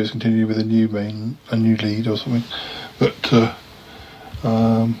and the series continued with a new lead or something. But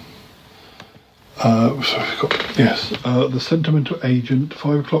The Sentimental Agent,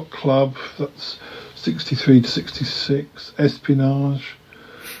 5 O'Clock Club, that's 63 to 66, Espionage.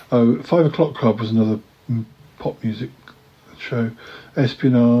 5 O'Clock Club was another pop music show.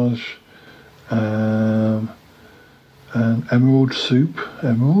 Espionage, and Emerald Soup.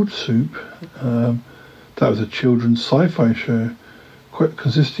 That was a children's sci-fi show,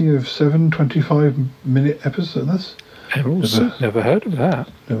 consisting of 7 25-minute episodes. Emerald Soup? Never heard of that.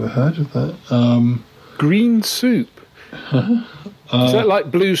 Never heard of that. Green Soup. Is that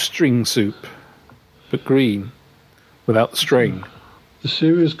like blue string soup, but green, without the string? The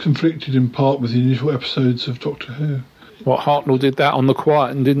series conflicted in part with the initial episodes of Doctor Who. What, Hartnell did that on the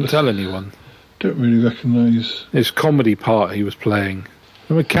quiet and didn't tell anyone? Don't really recognise. His comedy part he was playing.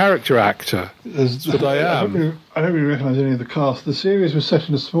 I'm a character actor. That's what I am. I don't really recognise any of the cast. The series was set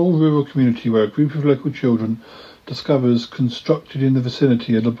in a small rural community where a group of local children discovers constructed in the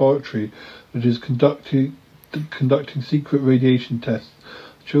vicinity a laboratory that is conducting secret radiation tests.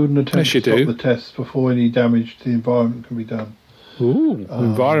 The children attempt to stop the tests before any damage to the environment can be done. Ooh,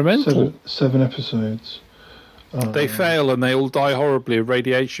 environmental. 7 episodes. They fail and they all die horribly of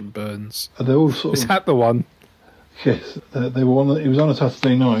radiation burns. They're all sort Is that the one? Yes, they were on. It was on a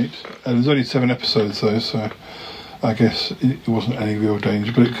Saturday night, and there's only 7 episodes though, so I guess it wasn't any real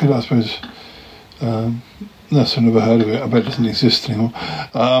danger. But it could, I suppose. No, so I've never heard of it. I bet it doesn't exist anymore.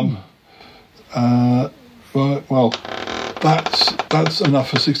 Well, that's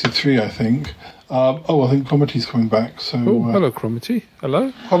enough for 63, I think. I think Cromity's coming back. So, hello, Cromity.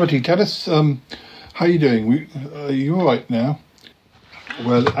 Hello, Cromity. Tell us how you doing. Are you all right now?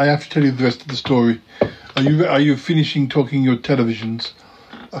 Well, I have to tell you the rest of the story. Are you finishing talking your televisions?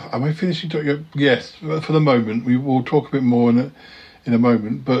 Am I finishing talking? Yes, for the moment. We will talk a bit more in a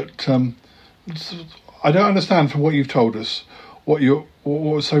moment. But I don't understand from what you've told us what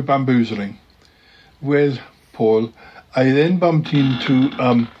was so bamboozling. Well, Paul, I then bumped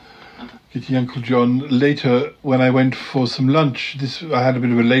into Kitty Uncle John later when I went for some lunch. I had a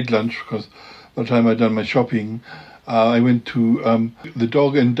bit of a late lunch because by the time I'd done my shopping, I went to the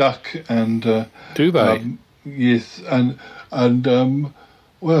Dog and Duck and. Do they? Yes, and Yeti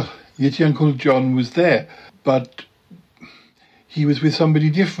Uncle John was there, but he was with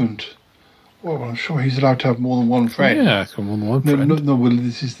somebody different. Well, I'm sure he's allowed to have more than one friend. Yeah, more than one friend. No. Well,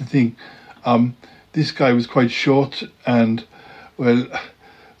 this is the thing. This guy was quite short, and well,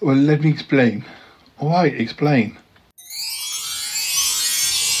 let me explain. All right, explain.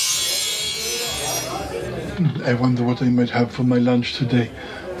 I wonder what I might have for my lunch today.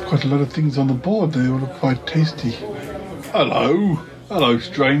 Quite a lot of things on the board. They all look quite tasty. Hello,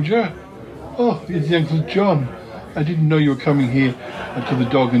 stranger. Oh, it's Uncle John. I didn't know you were coming here to the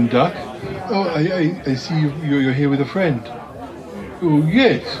Dog and Duck. Oh, I see you're here with a friend. Oh,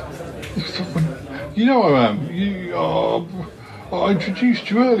 yes. You know I am. I introduced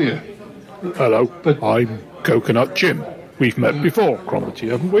you earlier. Hello, but I'm Coconut Jim. We've met before, Cromity,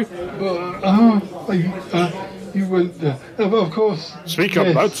 haven't we? You were, of course. Speak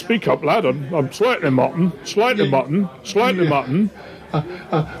up, lad. Speak up, lad. I'm slightly mutton.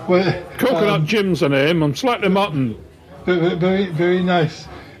 Well, Coconut Jim's the name. I'm slightly mutton. Very, very nice.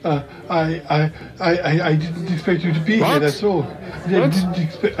 I didn't expect you to be here. That's all. I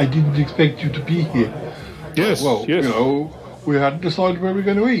didn't expect you to be here. Yes. Well, yes. We hadn't decided where we're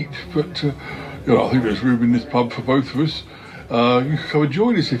going to eat, but I think there's room in this pub for both of us. You can come and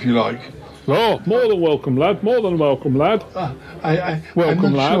join us if you like. Oh, more than welcome, lad. More than welcome, lad. Welcome, I'm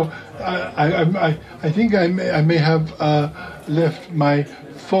not lad. Sure. I think I may have left my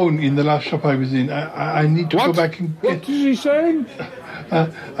phone in the last shop I was in. I need to go back and get... What is he saying?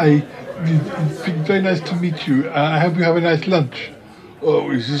 It's been very nice to meet you. I hope you have a nice lunch. Oh,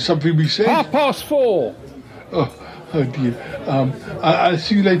 is this something we said? 4:30. Oh dear. I'll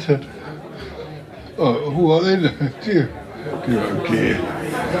see you later. Oh, who are they? Dear. Oh dear.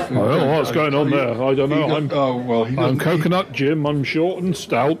 I don't know what's going on there. I don't know. I'm Coconut Jim. I'm short and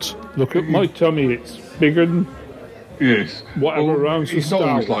stout. Look at my tummy. It's bigger than... Yes. Whatever rounds the He's not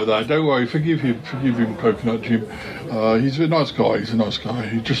always like that. Don't worry. Forgive him, Coconut Jim. He's a nice guy. He's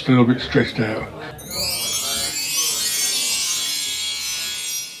just a little bit stressed out.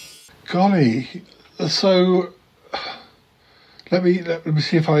 Golly. So, let me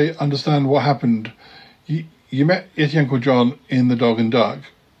see if I understand what happened. You met Yeti Uncle John in the Dog and Duck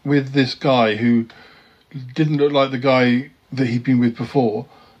with this guy who didn't look like the guy that he'd been with before.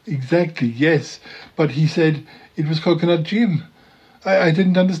 Exactly, yes. But he said it was Coconut Jim. I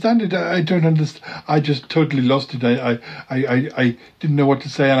didn't understand it. I don't understand. I just totally lost it. I didn't know what to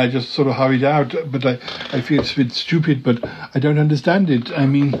say, and I just sort of hurried out. But I feel it's a bit stupid, but I don't understand it. I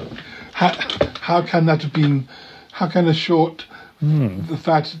mean, how can that have been... How can a short, the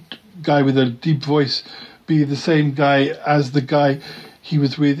fat guy with a deep voice be the same guy as the guy he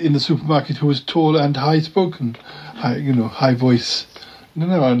was with in the supermarket who was tall and high-spoken? High voice.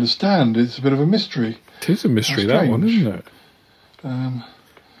 No, I understand. It's a bit of a mystery. It is a mystery, that one, isn't it?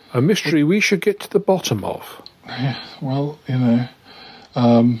 A mystery we should get to the bottom of. Yeah, well,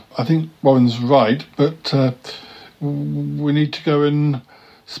 I think Warren's right, but we need to go and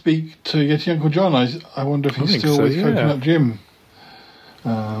speak to Yeti Uncle John. I wonder if he's still with Coconut Jim.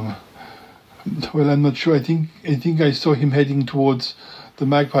 Well, I'm not sure. I think I saw him heading towards the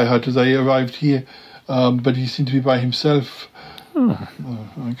Magpie Hut as I arrived here, but he seemed to be by himself. Oh,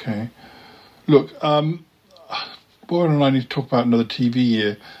 okay. Look, Warren and I need to talk about another TV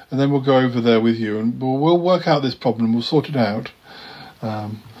year, and then we'll go over there with you, and we'll work out this problem. We'll sort it out.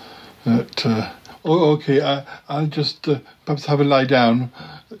 Okay. I'll just perhaps have a lie down.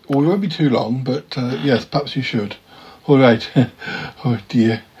 We won't be too long, but yes, perhaps you should. All right. Oh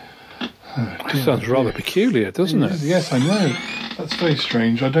dear. That sounds rather peculiar, doesn't it? Yes, I know. That's very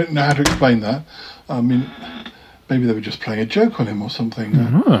strange. I don't know how to explain that. I mean, maybe they were just playing a joke on him or something.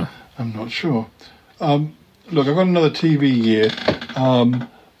 I'm not sure. Look, I've got another TV year.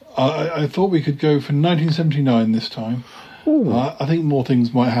 I thought we could go for 1979 this time. I think more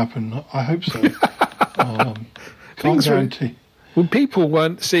things might happen. I hope so. Can't guarantee. Well, people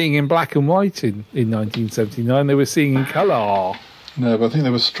weren't seeing in black and white in 1979. They were seeing in colour. No, but I think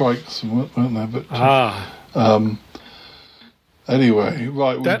there were strikes, weren't there? But anyway,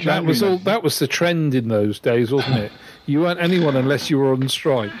 right. That was the trend in those days, wasn't it? You weren't anyone unless you were on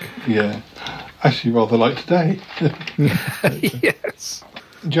strike. Yeah. Actually, rather like today. Yes.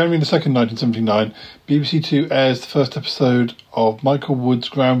 January the 2nd, 1979, BBC Two airs the first episode of Michael Wood's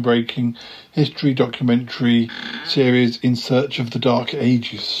groundbreaking history documentary series In Search of the Dark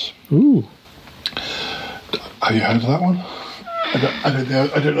Ages. Ooh. Have you heard of that one? I don't know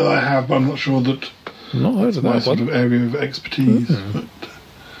that I have, but I'm not sure that not heard of that my sort of area of expertise.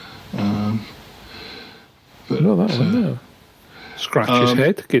 But no, that one, no. Scratch his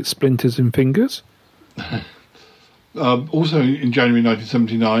head, get splinters in fingers. Also in January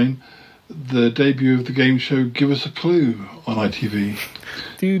 1979, the debut of the game show Give Us a Clue on ITV.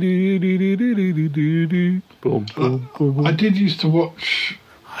 I did used to watch...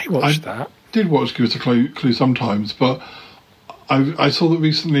 I watched that. Did watch Give Us a Clue sometimes, but I saw that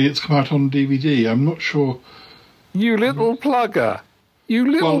recently it's come out on DVD. I'm not sure... You little plugger. You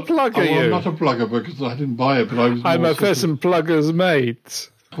little plugger, you. I'm not a plugger because I didn't buy it, but I was. I'm a person plugger's mate.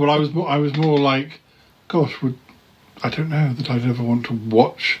 Well, I was more like, gosh, I don't know that I'd ever want to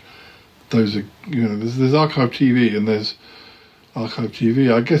watch those. There's archive TV and there's archive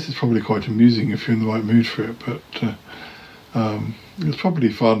TV. I guess it's probably quite amusing if you're in the right mood for it, but it's probably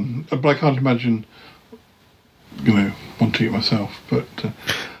fun. But I can't imagine, wanting it myself. But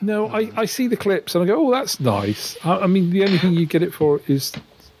no, I see the clips and I go, oh, that's nice. I mean, the only thing you get it for is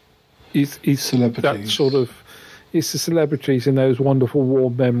celebrities. That sort of, it's the celebrities and those wonderful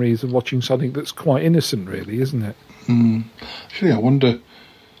warm memories of watching something that's quite innocent, really, isn't it? Actually, I wonder.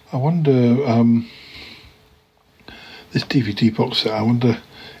 This DVD box set. I wonder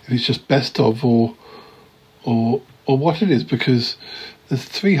if it's just best of or what it is, because there's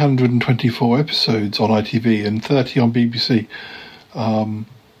 324 episodes on ITV and 30 on BBC. I'm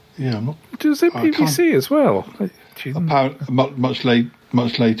not. Does it BBC as well? Apparently, much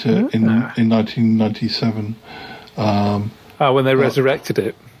later in 1997. When they resurrected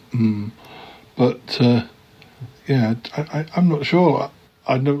it. But I'm not sure.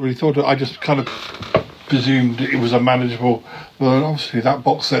 I never really thought it. I just kind of presumed it was a manageable. Well, obviously that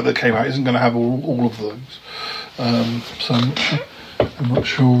box set that came out isn't going to have all of those. So I'm not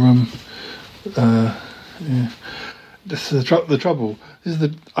sure. This is the trouble.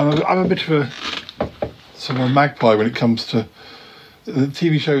 I'm a bit of a sort of a magpie when it comes to the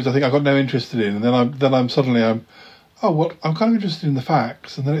TV shows. I think I've got no interest in, and then I'm suddenly I'm kind of interested in the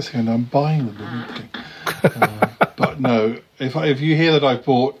facts, and then it's going, I'm buying them. But no, if you hear that I've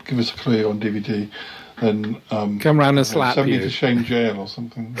bought Give Us a Clue on DVD, then come round and slap send you. me to Shane Jail or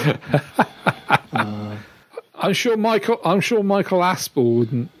something. I'm sure Michael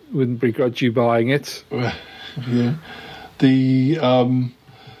Aspel wouldn't begrudge you buying it. Yeah.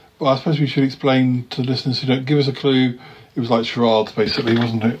 I suppose we should explain to listeners who don't. Give Us a Clue. It was like charades, basically,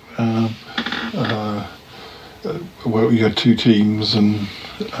 wasn't it? where you had two teams, and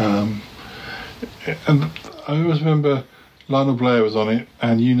I always remember Lionel Blair was on it,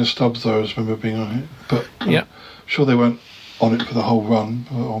 and Una Stubbs I always remember being on it, but I'm sure they weren't on it for the whole run,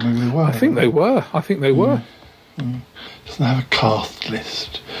 or maybe they were. I think they were. Doesn't have a cast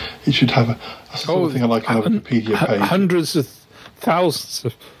list. It should have that's the sort of thing I like on a Wikipedia page. Hundreds of thousands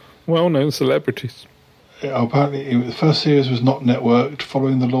of well-known celebrities. Apparently, the first series was not networked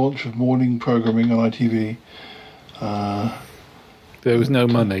following the launch of morning programming on ITV. There was no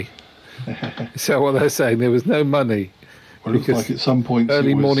money. Is that what they're saying? There was no money. Well, it looks like at some point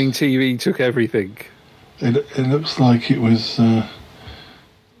early morning TV took everything. It looks like it was. I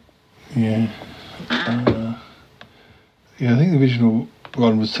think the original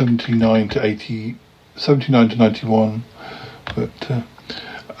run was 79 to 91, but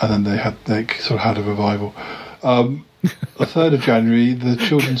and then they sort of had a revival. The 3rd of January, the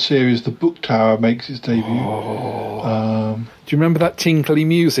children's series The Book Tower makes its debut. Do you remember that tinkly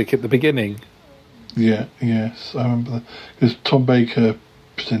music at the beginning? Yes, I remember that, because Tom Baker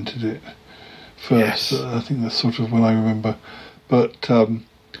presented it first. Yes. I think that's sort of when I remember. But then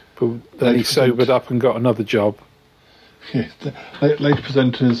he sobered up and got another job. Yes, later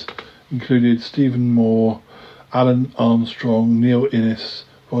presenters included Stephen Moore, Alan Armstrong, Neil Innes,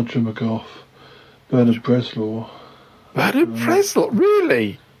 Roger McGough, Bernard Bresslaw. Bernard Bresslaw,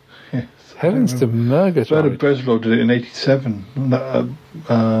 really? Yes. Heavens to Murgatroyd. Bernard Bresslaw did it in '87.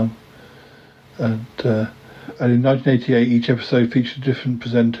 And in 1988, each episode featured a different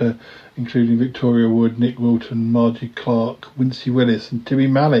presenter, including Victoria Wood, Nick Wilton, Margie Clark, Wincy Willis, and Timmy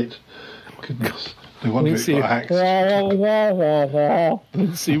Mallet. Goodness, no wonder it got axed.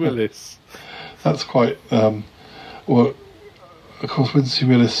 Wincy Willis. That's quite. Well, of course, Wincy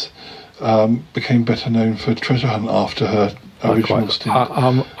Willis became better known for Treasure Hunt after her original stint.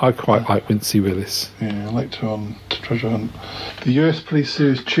 I quite like Wincy Willis. Yeah, I liked her on Treasure Hunt. The US police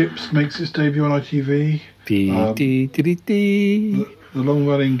series Chips makes its debut on ITV. The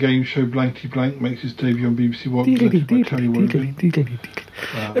long-running game show Blankety Blank makes its debut on BBC One.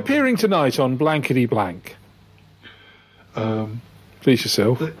 Appearing tonight on Blankety Blank. Please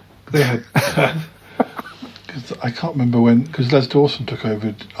yourself. They had. I can't remember when, because Les Dawson took over.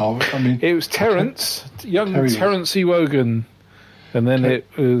 It was Terence E. Wogan, and then it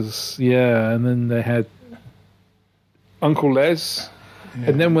was and then they had Uncle Les,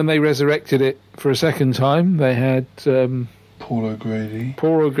 and then when they resurrected it for a second time, they had Paul O'Grady.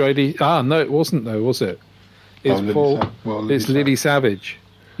 No, it wasn't though, was it? It's it's Lily Savage.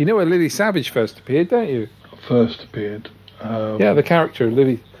 You know where Lily Savage first appeared, don't you? The character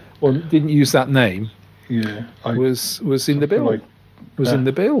Lily. Well, didn't use that name. Yeah, was in the bill. In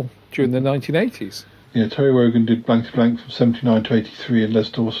the bill during the 1980s. Yeah, Terry Wogan did Blankety Blank from 79 to 83, and Les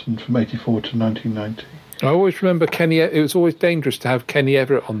Dawson from 84 to 1990. I always remember Kenny. It was always dangerous to have Kenny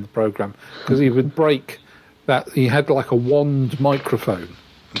Everett on the programme because he would break that. He had like a wand microphone,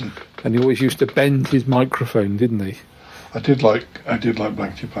 and he always used to bend his microphone, didn't he? I did like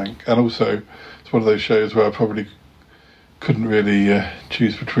Blankety Blank, and also it's one of those shows where I probably couldn't really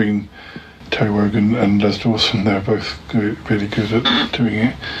choose between Terry Wogan and Les Dawson. They're both really good at doing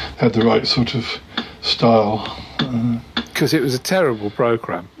it. Had the right sort of style. Because it was a terrible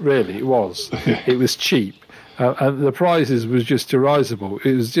programme, really, it was. It was cheap. And the prizes was just derisible.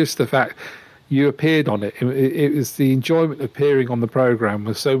 It was just the fact you appeared on it. It was the enjoyment of appearing on the programme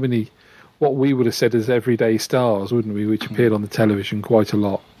with so many, what we would have said as everyday stars, wouldn't we, which appeared on the television quite a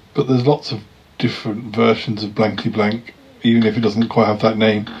lot. But there's lots of different versions of Blankety Blank, even if it doesn't quite have that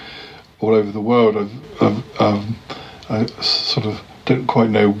name, all over the world. I sort of don't quite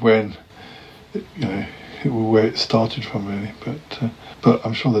know when, where it started from, really. But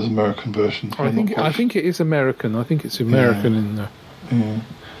I'm sure there's American versions. I think it is American. I think it's American in there. Yeah.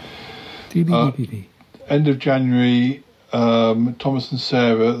 End of January, Thomas and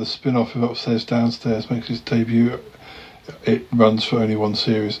Sarah, the spin-off of Upstairs Downstairs, makes its debut. It runs for only one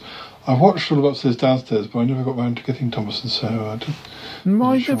series. I've watched all of Upstairs Downstairs, but I never got round to getting Thomas and Sarah.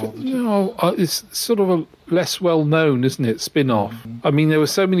 It's sort of a less well known, isn't it? Spin-off. I mean, there were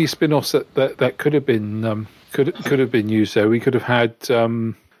so many spin-offs that could have been could have been used. There, we could have had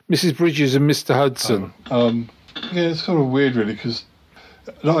Mrs. Bridges and Mr. Hudson. It's kind of weird, really, because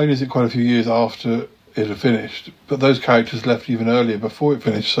not only is it quite a few years after it had finished, but those characters left even earlier, before it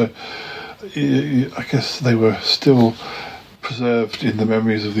finished. So I guess they were still preserved in the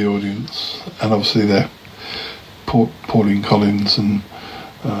memories of the audience, and obviously they're Pauline Collins and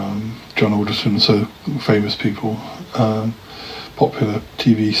John Alderton, so famous people, popular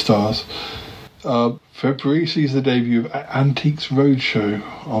TV stars. February sees the debut of Antiques Roadshow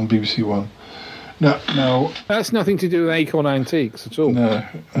on BBC One. No, That's nothing to do with Acorn Antiques at all. no,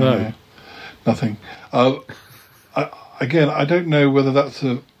 nothing. Again, I don't know whether that's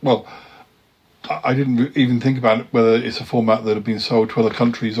I didn't even think about it, whether it's a format that had been sold to other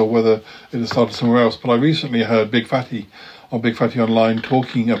countries or whether it had started somewhere else. But I recently heard Big Fatty on Big Fatty Online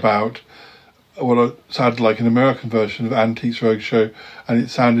talking about what sounded like an American version of Antiques Roadshow, and it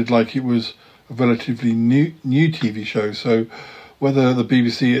sounded like it was a relatively new TV show. So whether the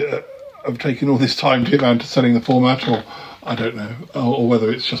BBC have taken all this time to get around to selling the format, or I don't know, or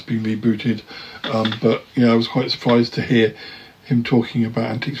whether it's just been rebooted. But I was quite surprised to hear him talking about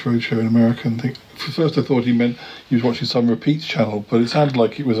Antiques Roadshow in America. And first I thought he meant he was watching some repeats channel, but it sounded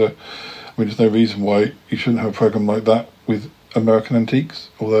like it was there's no reason why you shouldn't have a programme like that with American antiques,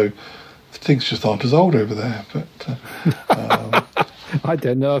 although things just aren't as old over there. But I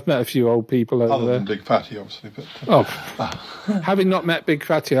don't know. I've met a few old people over other there. than Big Fatty, obviously. But having not met Big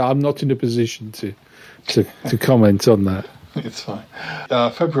Fatty, I'm not in a position to comment on that. It's fine.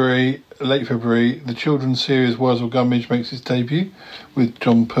 Late February, the children's series Wurzel Gummidge makes its debut with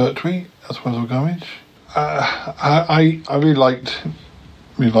John Pertwee as Wurzel Gummidge. I really liked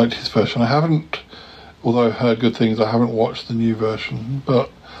his version. I haven't, although I've heard good things, I haven't watched the new version, but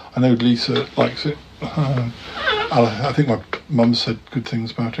I know Lisa likes it. I think my mum said good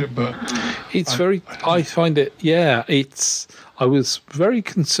things about it, but it's I find it. Yeah, I was very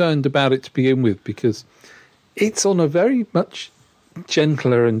concerned about it to begin with because it's on a very much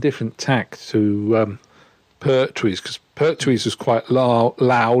gentler and different tack to Pertwee's, because Pertwee's was quite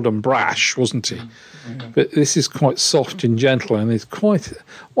loud and brash, wasn't he? Yeah. But this is quite soft and gentle, and it's quite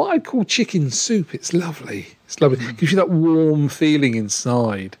what I'd call chicken soup. It's lovely. It's lovely. It gives you that warm feeling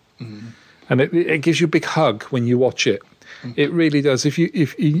inside, and it gives you a big hug when you watch it. It really does. If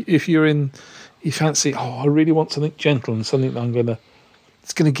you fancy, I really want something gentle and something that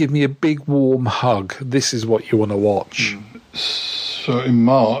it's going to give me a big warm hug. This is what you want to watch. So in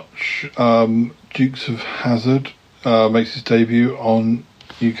March, Dukes of Hazzard makes its debut on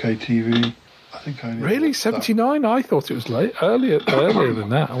UK TV. I think I really 79. I thought it was earlier than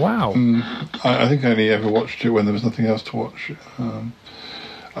that. Wow. I think I only ever watched it when there was nothing else to watch.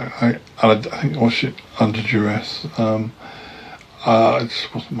 I think I watched it under duress. It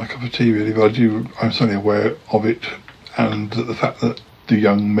just wasn't my cup of tea really, but I'm certainly aware of it, and the fact that the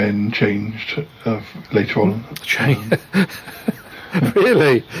young men changed later on.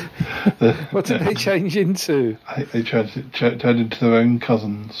 Really? What did they change into? I think they turned into their own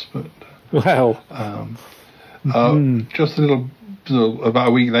cousins. But well, just about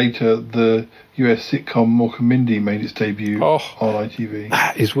a week later, the US sitcom Mork and Mindy made its debut on ITV.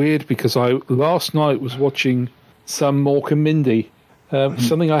 That is weird because I last night was watching some Mork and Mindy,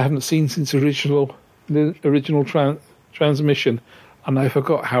 something I haven't seen since the original transmission. And I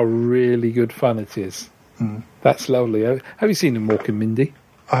forgot how really good fun it is. That's lovely. Have you seen Mork and Mindy?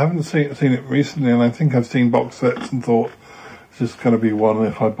 I haven't seen it recently, and I think I've seen box sets and thought it's just going to be one.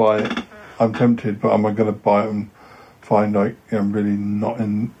 If I buy it, I'm tempted, but am I going to buy it and find I'm really not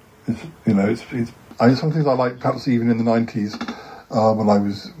in? It's some things I like, perhaps even in the 90s when I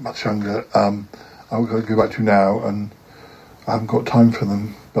was much younger. I would go back to now, and I haven't got time for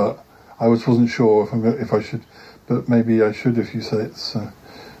them. But I wasn't sure if I should. But maybe I should if you say it's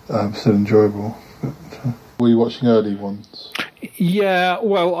still enjoyable. But, were you watching early ones? Yeah,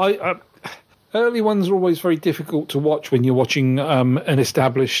 well, early ones are always very difficult to watch when you're watching an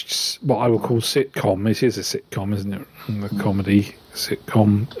established, what I would call sitcom. It is a sitcom, isn't it? A comedy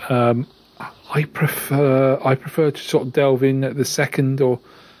sitcom. I prefer to sort of delve in at the second or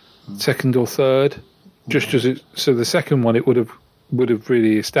third, just as so the second one it would have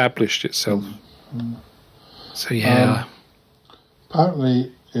really established itself. So yeah.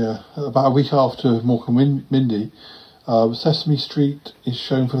 Apparently, about a week after Mork and Mindy, Sesame Street is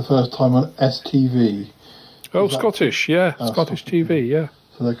shown for the first time on STV. Oh, Scottish, Scottish TV, yeah.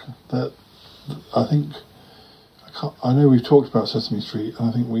 So I know we've talked about Sesame Street, and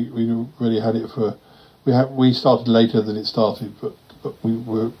I think we really had it for. We started later than it started, but we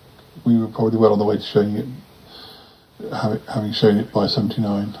were probably well on the way to showing it, having shown it by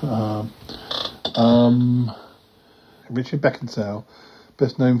 79. Richard Beckinsale,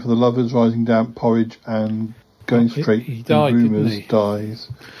 best known for The Lovers, Rising Damp, Porridge, and Going Straight died, Rumours, dies.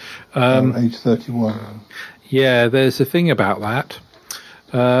 Age 31. Yeah, there's a thing about that.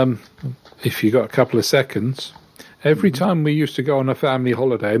 If you got a couple of seconds, every time we used to go on a family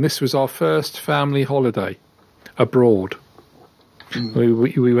holiday, and this was our first family holiday abroad,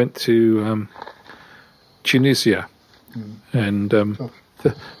 we went to Tunisia, and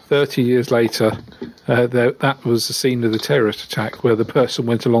 30 years later, that was the scene of the terrorist attack where the person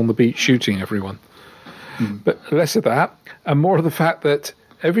went along the beach shooting everyone. But less of that, and more of the fact that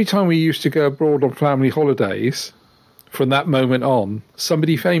every time we used to go abroad on family holidays, from that moment on,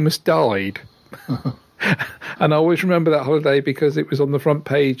 somebody famous died. And I always remember that holiday because it was on the front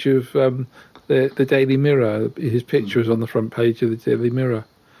page of the Daily Mirror. His picture was on the front page of the Daily Mirror.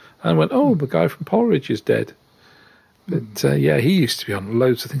 And I went, oh, the guy from Porridge is dead. But, yeah, he used to be on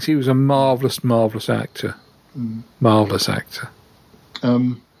loads of things. He was a marvellous, marvellous actor. Marvellous actor.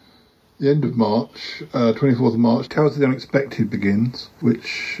 The end of March, 24th of March, Tales of the Unexpected begins,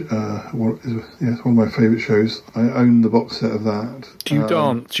 which is one of my favourite shows. I own the box set of that. Do you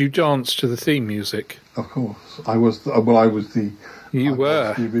dance? You dance to the theme music? Of course. I was the... You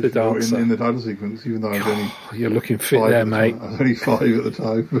were the dancer. In the title sequence, even though I was only... You're looking fit there, mate. I was only 5 at the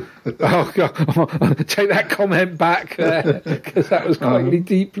time. Oh, God. Take that comment back there, because that was quite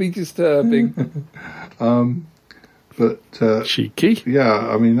deeply disturbing. But cheeky. Yeah,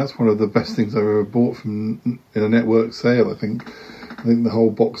 I mean, that's one of the best things I've ever bought in a network sale, I think. I think the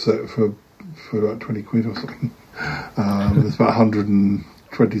whole box set for about 20 quid or something. There's about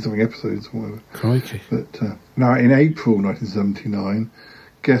 120-something episodes or whatever. Crikey. But now, in April 1979,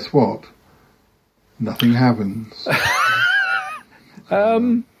 guess what? Nothing happens.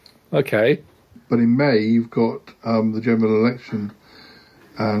 Okay. But in May, you've got the general election,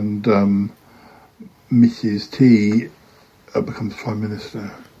 and Mrs. T becomes Prime Minister.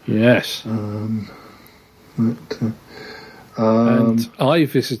 Yes. And I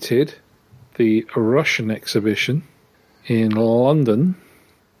visited the Russian exhibition in London,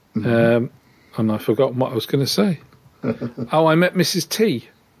 and I've forgotten what I was going to say. Oh, I met Mrs. T.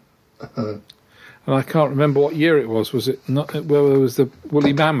 And I can't remember what year it was. Was it not? Well, it was the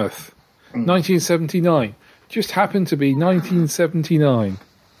Woolly Mammoth, 1979. Just happened to be 1979.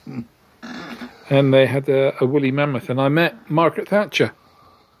 And they had a woolly mammoth, and I met Margaret Thatcher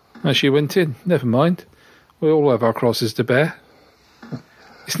as she went in. Never mind. We all have our crosses to bear.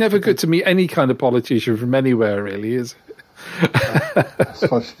 It's never good to meet any kind of politician from anywhere, really, is it? I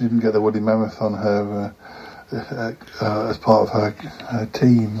suppose she didn't get the woolly mammoth on her as part of her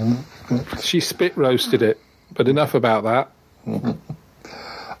team. She spit roasted it, but enough about that.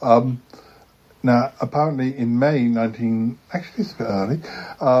 Now, apparently in May Actually, it's a bit early.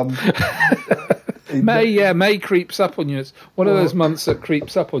 May creeps up on you. It's one of those months that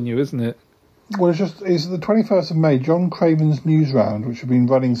creeps up on you, isn't it? Well, it's the 21st of May. John Craven's News Round, which had been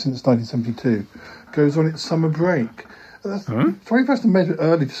running since 1972, goes on its summer break. 21st of May is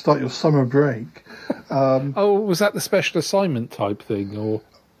early to start your summer break. Was that the special assignment type thing, or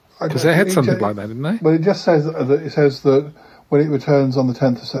because they had something like that, didn't they? Well, it just says that when it returns on the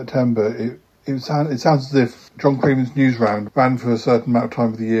 10th of September, it sounds as if John Craven's News Round ran for a certain amount of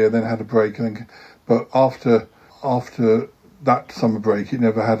time of the year, then had a break, but after that summer break, it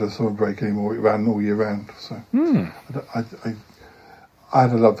never had a summer break anymore. It ran all year round. So I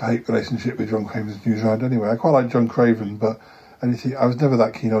had a love-hate relationship with John Craven's News Round anyway. I quite like John Craven, but I was never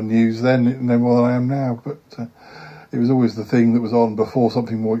that keen on news then, no more than I am now. But it was always the thing that was on before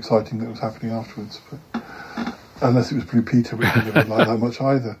something more exciting that was happening afterwards. But unless it was Blue Peter, which I didn't like that much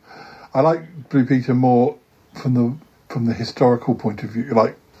either. I like Blue Peter more from the historical point of view,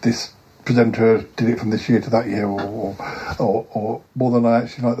 like this presenter did it from this year to that year, or more than I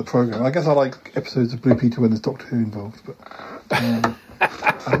actually like the programme. I guess I like episodes of Blue Peter when there's Doctor Who involved, but I'm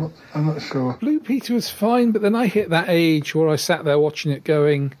not sure. Blue Peter was fine, but then I hit that age where I sat there watching it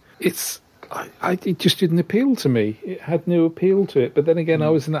going, it just didn't appeal to me. It had no appeal to it. But then again, I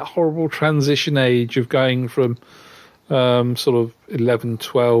was in that horrible transition age of going from sort of 11,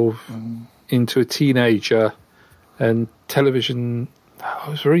 12 into a teenager, and television. I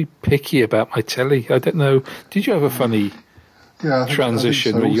was very picky about my telly. I don't know. Did you have a funny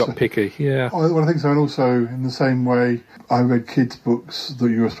transition where you got picky? Yeah. Well, I think so. And also, in the same way, I read kids' books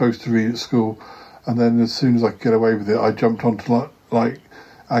that you were supposed to read at school, and then as soon as I could get away with it, I jumped onto like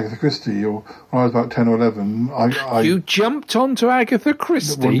Agatha Christie. Or when I was about 10 or 11, You jumped onto Agatha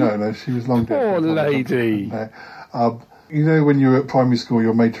Christie? Well, no, she was long dead. Poor lady. You know, when you're at primary school,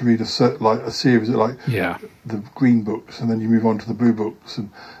 you're made to read a series of the green books, and then you move on to the blue books. And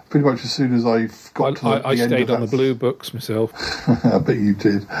pretty much as soon as I got to the end, I stayed on the blue books myself. I bet you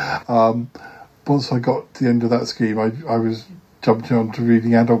did. Once I got to the end of that scheme, I was jumping on to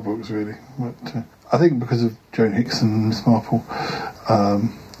reading adult books, really. But I think because of Joan Hickson and Miss Marple,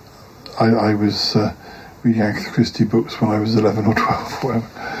 I was reading Agatha Christie books when I was 11 or 12 or whatever.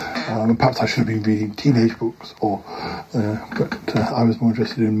 Perhaps I should have been reading teenage books, but I was more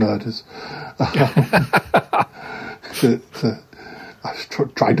interested in murders. I was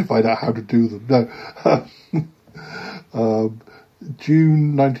trying to find out how to do them. No.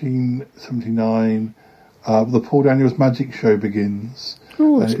 June 1979, The Paul Daniels Magic Show begins.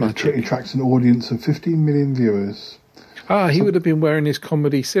 Oh, that's magic. It attracts an audience of 15 million viewers. He would have been wearing his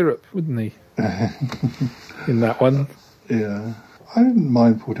comedy syrup, wouldn't he? In that one. Yeah. I didn't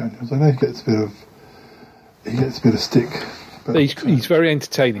mind Paul Daniels. I know he gets a bit of stick. But He's very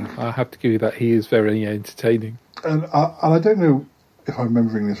entertaining. I have to give you that. He is very entertaining. And I don't know if I'm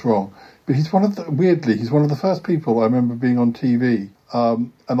remembering this wrong, but he's one of the first people I remember being on TV,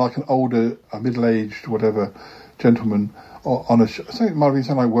 and like a middle-aged, whatever, gentleman on a show. I think it might have been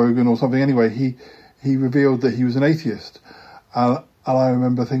something like Wogan or something. Anyway, he revealed that he was an atheist. And I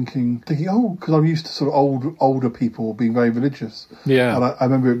remember thinking, oh, because I'm used to sort of older people being very religious. Yeah. And I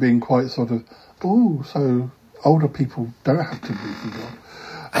remember it being quite sort of, oh, so older people don't have to believe in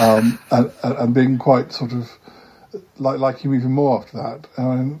God. And being quite sort of like him even more after that.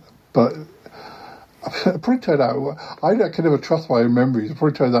 But it probably turned out, I can never trust my own memories. It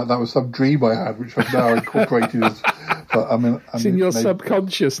probably turned out that was some dream I had, which I've now incorporated as. But it's in your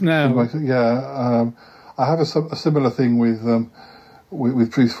subconscious now. I have a similar thing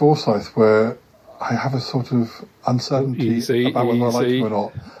with Bruce Forsyth, where I have a sort of uncertainty about whether I like him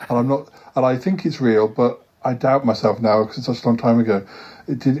or not, and I think it's real, but I doubt myself now because it's such a long time ago.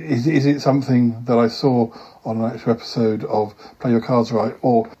 Is it something that I saw on an actual episode of Play Your Cards Right,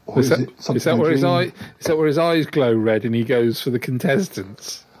 or is it something? Is that where his eyes glow red and he goes for the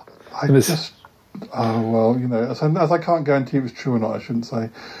contestants? Well, as I can't guarantee it was true or not, I shouldn't say,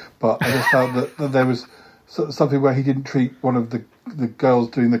 but I just felt that there was something where he didn't treat one of the girls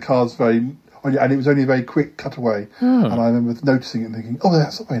doing the cards and it was only a very quick cutaway, and I remember noticing it and thinking, oh,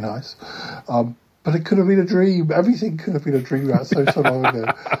 that's not very nice. But it could have been a dream. Everything could have been a dream. That's so long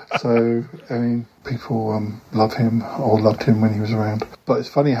ago. So, I mean, people love him or loved him when he was around. But it's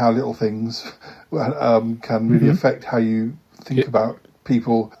funny how little things can really affect how you think about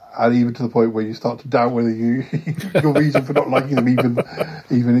people, and even to the point where you start to doubt whether your reason for not liking them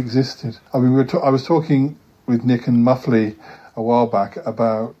even existed. I mean, I was talking with Nick and Muffley a while back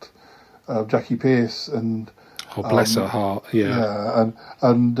about Jackie Pearce and... Oh, bless her heart, yeah.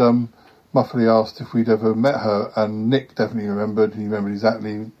 And Muffley asked if we'd ever met her, and Nick definitely remembered. He remembered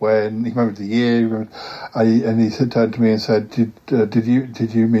exactly when. He remembered the year. And he turned to me and said, "Did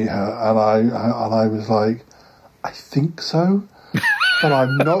you meet her?" And I was like, "I think so, but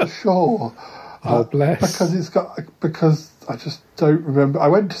I'm not sure." Oh, bless. Because I just don't remember. I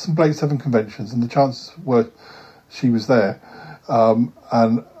went to some Blake 7 conventions, and the chances were she was there. And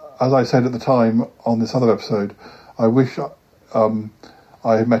as I said at the time on this other episode, I wish.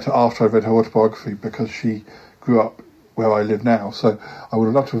 I had met her after I read her autobiography because she grew up where I live now. So I would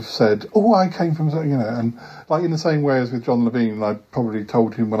have loved to have said, oh, I came from, and like in the same way as with John Levine, I probably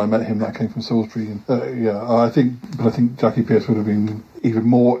told him when I met him that I came from Salisbury. And, I think Jackie Pearce would have been even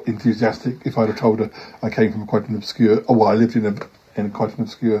more enthusiastic if I'd have told her I came from quite an obscure, I lived in quite an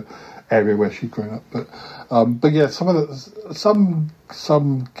obscure area where she'd grown up. But yeah, some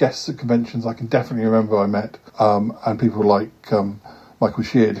guests at conventions I can definitely remember I met, and people like Michael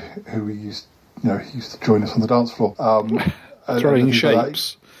Sheard, who he used to join us on the dance floor. Throwing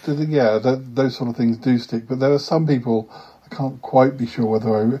shapes. Those sort of things do stick. But there are some people I can't quite be sure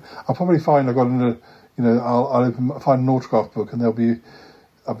whether I'll probably find I've got I'll find an autograph book and I'll be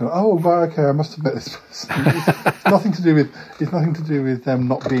like, oh, right, okay, I must have met this person. It's nothing to do with them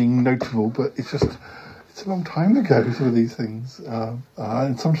not being notable, but it's a long time ago. Some of these things,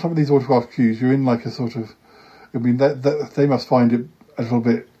 and some of these autograph queues, you're in like a sort of. I mean, they must find it a little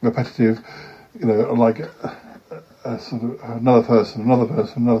bit repetitive, like a sort of another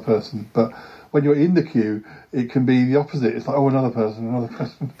person. But when you're in the queue, it can be the opposite. It's like, oh, another person.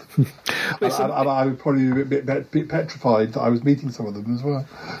 and I would probably be a bit petrified that I was meeting some of them as well.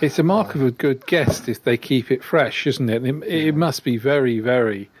 It's a mark of a good guest if they keep it fresh, isn't it? It must be very,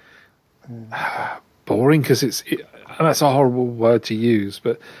 very boring because that's a horrible word to use,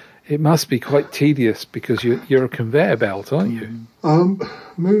 but it must be quite tedious because you're a conveyor belt, aren't you?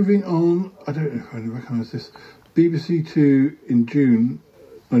 Moving on, I don't know if I recognise this. BBC Two in June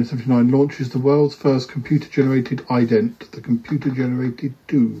 1979 launches the world's first computer-generated ident, the Computer-Generated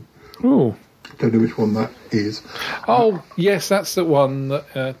 2. Oh. Don't know which one that is. Oh, yes, that's the one that...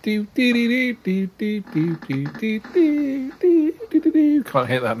 can't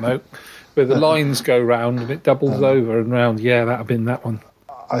hit that note. Where the lines go round and it doubles over and round. Yeah, that would have been that one.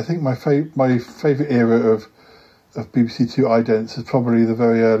 I think my favourite era of BBC Two idents is probably the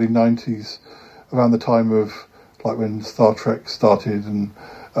very early 90s, around the time of like when Star Trek started and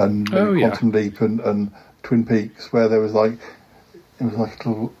Quantum Leap and Twin Peaks, where there was like a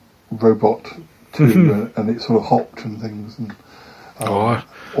little robot too, and it sort of hopped and things. And I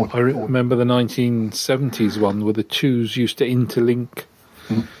remember the 1970s one where the twos used to interlink.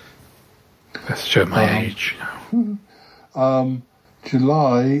 Let's show my age.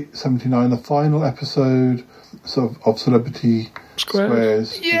 July 79, the final episode of Celebrity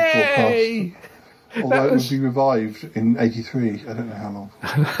Squares. Yay! Although it would be revived in 83. I don't know how long.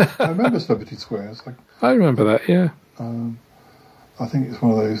 I remember Celebrity Squares. I remember that, yeah. I think it's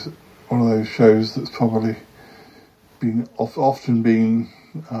one of those shows that's probably often been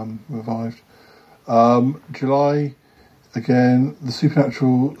revived. July, again, the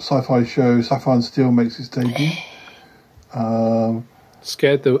supernatural sci-fi show Sapphire and Steel makes its debut.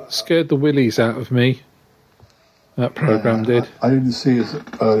 Scared the willies out of me. That program did. I didn't see it as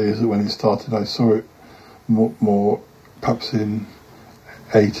early as when it started. I saw it more perhaps in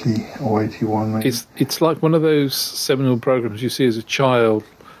 80 or 81. Maybe. It's like one of those seminal programs you see as a child,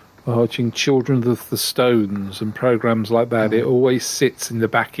 watching Children of the Stones and programs like that. It always sits in the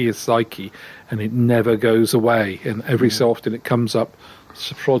back of your psyche, and it never goes away. And every so often it comes up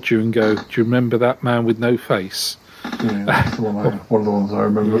to prod you and go, "Do you remember that man with no face?" Yeah, that's one of the ones I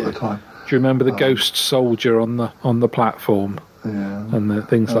remember at the time. Do you remember the ghost soldier on the platform? Yeah, and the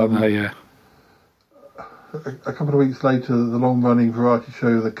things like that. Yeah. A couple of weeks later, the long-running variety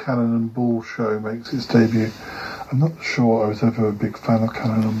show, The Cannon and Ball Show, makes its debut. I'm not sure I was ever a big fan of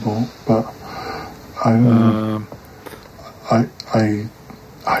Cannon and Ball, but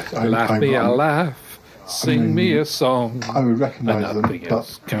Laugh me a laugh, sing me a song. I would recognise them, nothing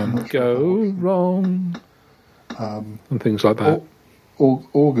else but can go wrong. And things like that.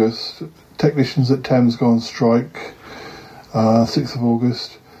 August, technicians at Thames go on strike. 6th of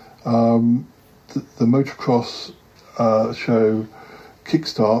August. The motocross show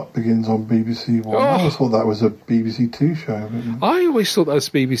Kickstart begins on BBC One. I always thought that was a BBC Two show. I always thought that was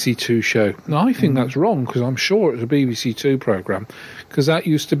a BBC Two show. No, I think that's wrong, because I'm sure it was a BBC Two programme, because that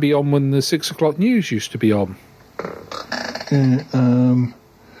used to be on when the 6 o'clock news used to be on.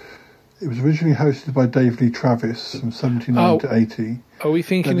 It was originally hosted by Dave Lee Travis from 79 to 80. Are we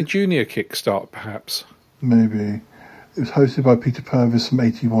thinking a junior Kickstart, perhaps? Maybe. It was hosted by Peter Purvis from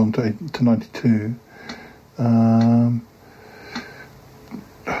 81 to 92.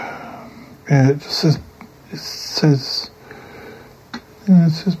 It says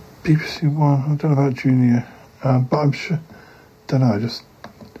BBC One. I don't know about junior, but I'm sure. Don't know. I just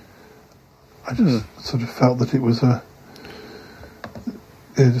sort of felt that it was a.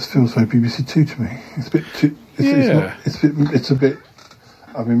 It just feels very BBC Two to me. It's a bit too. It's a bit.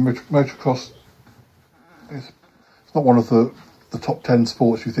 I mean, motocross. It's not one of the top 10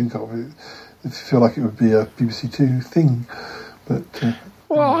 sports you think of. You feel like it would be a BBC Two thing, but.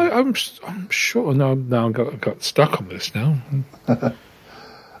 Well, I'm sure. No, I got stuck on this now.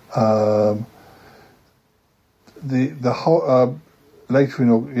 The whole later in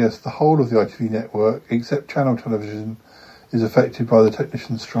August, the whole of the ITV network, except Channel Television, is affected by the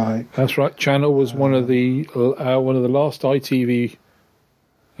technician strike. That's right. Channel was one of the last ITV,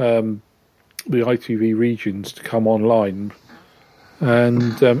 the ITV regions to come online,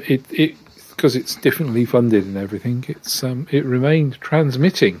 and it because it's differently funded and everything. It remained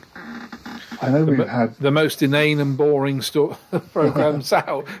transmitting. I know we've had the most inane and boring programs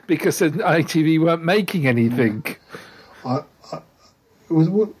out because ITV weren't making anything. Was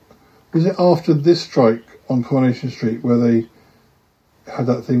it after this strike on Coronation Street where they had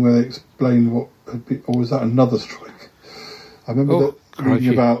that thing where they explained what had been, or was that another strike? I remember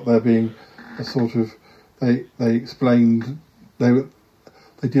reading about there being a sort of they explained they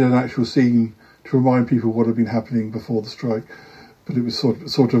did an actual scene to remind people what had been happening before the strike, but it was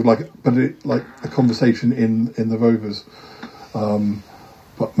sort of like a conversation in the Rovers.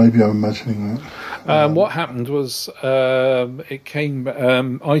 But maybe I'm imagining that. What happened was ITV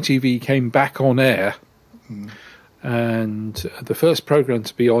came back on air, and the first programme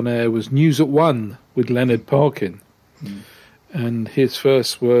to be on air was News at One with Leonard Parkin. And his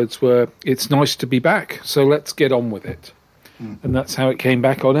first words were, "It's nice to be back, so let's get on with it." And that's how it came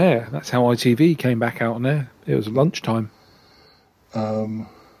back on air. That's how ITV came back out on air. It was lunchtime. I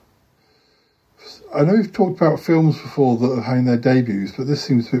know we've talked about films before that are having their debuts, but this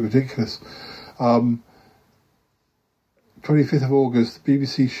seems a bit ridiculous. 25th of August, the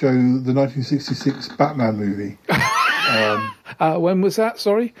BBC show the 1966 Batman movie. When was that?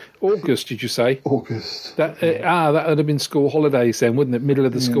 Sorry, August. Did you say August? That would have been school holidays then, wouldn't it? Middle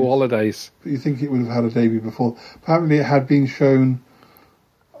of the school holidays. But you think it would have had a debut before? Apparently, it had been shown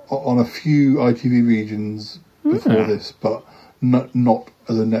on a few ITV regions before this, but not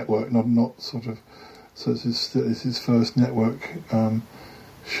as a network. Not sort of. So it's his first network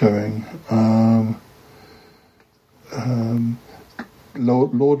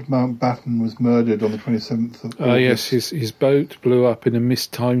Lord Mountbatten was murdered on the 27th of August. Yes, his boat blew up in a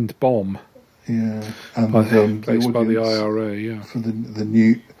mistimed bomb. Yeah, and based by the IRA. Yeah, for the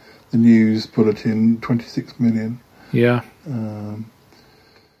news bulletin, 26 million. Yeah,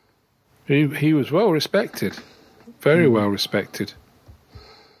 he was well respected, very well respected.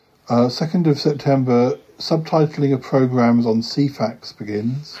 2nd of September, subtitling of programmes on CFAX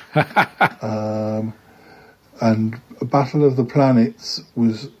begins. And Battle of the Planets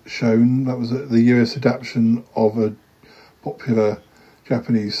was shown. That was the US adaptation of a popular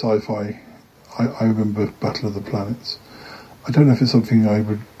Japanese sci-fi. I remember Battle of the Planets. I don't know if it's something I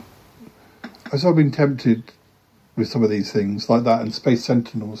would... I've sort of been tempted with some of these things, like that and Space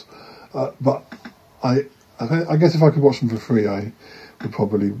Sentinels. But I guess if I could watch them for free, I would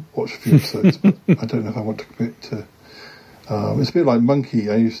probably watch a few episodes. But I don't know if I want to commit to... it's a bit like Monkey.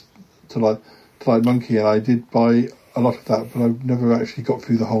 I used to like Monkey, and I did buy a lot of that, but I never actually got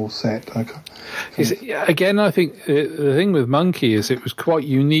through the whole set. Again, I think the thing with Monkey is it was quite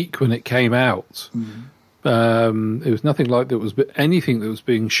unique when it came out. It was nothing like there was anything that was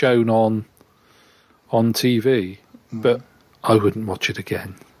being shown on TV, but I wouldn't watch it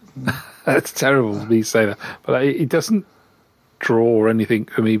again. That's terrible to me say that, but it doesn't draw anything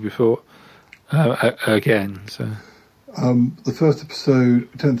for me before again. So. The first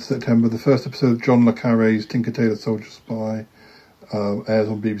episode, 10th of September, the first episode of John le Carré's Tinker Tailor Soldier Spy airs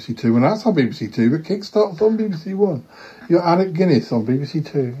on BBC Two. And that's on BBC Two, but Kickstart's on BBC One. You're Alec Guinness on BBC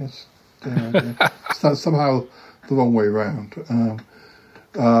Two. That's somehow the wrong way around.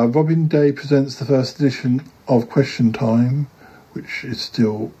 Robin Day presents the first edition of Question Time, which is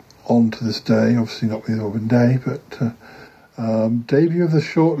still on to this day. Obviously not with Robin Day, but debut of the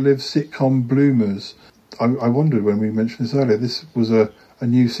short-lived sitcom Bloomers. I wondered when we mentioned this earlier. This was a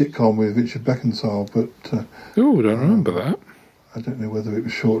new sitcom with Richard Beckinsale, but I don't remember that. I don't know whether it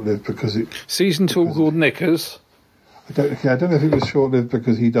was short-lived because it... Season 2 called Knickers. I don't know if it was short-lived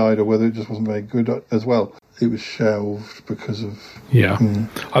because he died or whether it just wasn't very good as well. It was shelved because of... Yeah.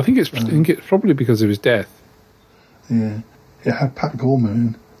 I think it's probably because of his death. Yeah. It had Pat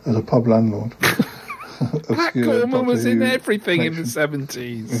Gorman as a pub landlord. Pat Gorman was in everything in the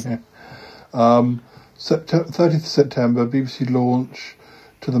 70s. Yeah. 30th of September, BBC launch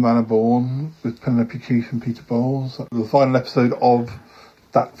To the Manor Born with Penelope Keith and Peter Bowles. The final episode of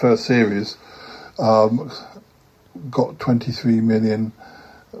that first series got 23 million,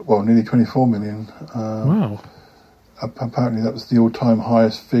 well, nearly 24 million. Wow. Apparently that was the all-time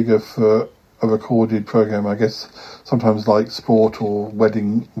highest figure for a recorded programme. I guess sometimes like sport or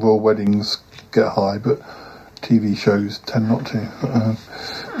royal weddings get high, but TV shows tend not to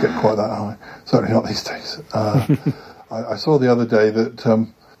get quite that high. Certainly not these days. I saw the other day that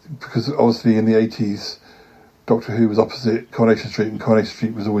because obviously in the 80s Doctor Who was opposite Coronation Street and Coronation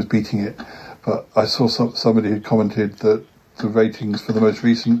Street was always beating it, but I saw somebody who commented that the ratings for the most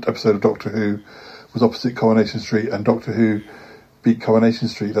recent episode of Doctor Who was opposite Coronation Street and Doctor Who beat Coronation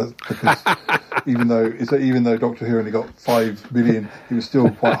Street. That's because even though Doctor Who only got 5 million, it was still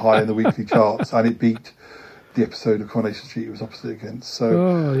quite high in the weekly charts, and it beat the episode of Coronation Street it was opposite against.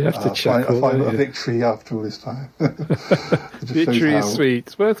 So you have to check. I find a victory after all this time. Victory is sweet.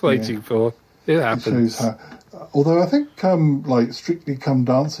 It's worth waiting for. It happens. It shows although I think like Strictly Come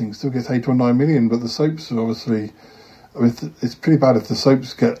Dancing still gets 8 or 9 million, but the soaps are obviously... I mean, it's pretty bad if the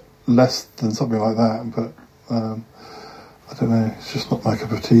soaps get less than something like that, but I don't know, it's just not my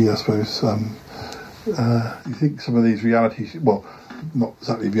cup of tea, I suppose. You think some of these reality... well, not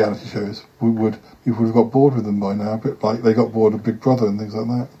exactly reality shows, you would have got bored with them by now, but like they got bored of Big Brother and things like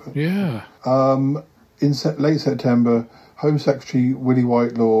that. But, yeah. In late September, Home Secretary Willie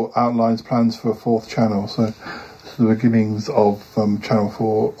Whitelaw outlines plans for a 4th channel, so this is the beginnings of Channel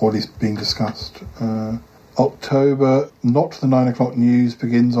 4, or at least being discussed. October, Not the 9 o'clock news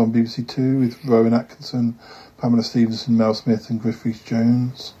begins on BBC Two with Rowan Atkinson, Pamela Stevenson, Mel Smith and Griff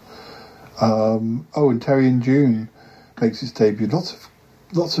Rhys-Jones. And Terry and June makes its debut.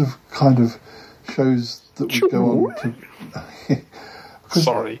 Lots of kind of shows that would go on to...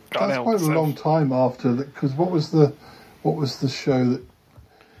 Sorry, that's quite a long time after that. Because what was the show that...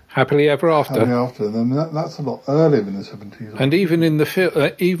 Happily Ever After. Happily After. I mean, that's a lot earlier than the 70s. And even in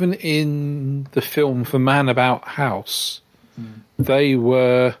the film For Man About House, they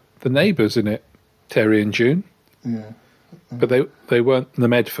were the neighbours in it, Terry and June. Yeah. But they weren't the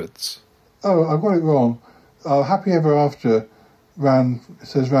Medfords. Oh, I got it wrong. Happy Ever After ran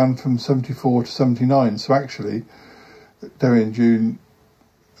from 74 to 79. So actually, Terry and June,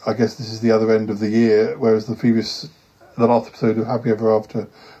 I guess this is the other end of the year, whereas the last episode of Happy Ever After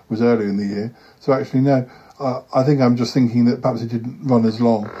was earlier in the year. So actually, no, I think I'm just thinking that perhaps it didn't run as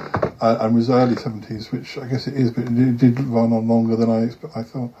long and was early 70s, which I guess it is, but it did run on longer than I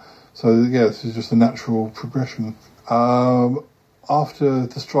thought. So, yeah, this is just a natural progression. After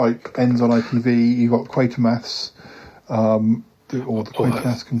the strike ends on ITV, you've got Quatermass, or the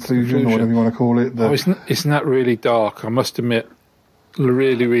Quatermass conclusion, or whatever you want to call it. Isn't that really dark? I must admit,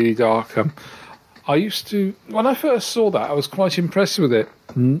 really, really dark. I used to, when I first saw that, I was quite impressed with it.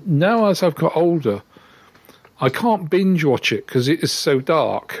 Now, as I've got older, I can't binge watch it because it is so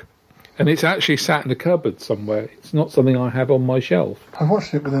dark, and it's actually sat in a cupboard somewhere. It's not something I have on my shelf. I've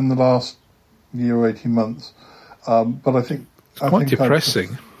watched it within the last year or 18 months, but I think it's quite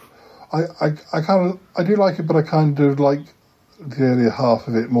depressing. I do like it, but I kind of like the earlier half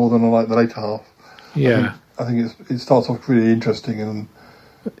of it more than I like the later half. Yeah, I think it starts off really interesting, and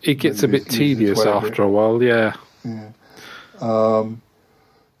it gets a bit tedious after a while. Yeah.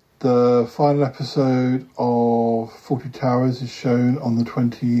 The final episode of 40 Towers is shown on the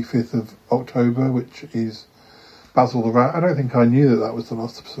 25th of October, which is Basil the Rat. I don't think I knew that was the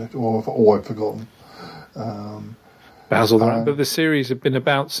last episode, or I've forgotten. Basil the Rat. But the series had been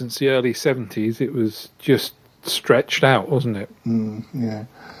about since the early 70s. It was just stretched out, wasn't it? Yeah.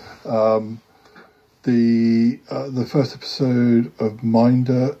 The first episode of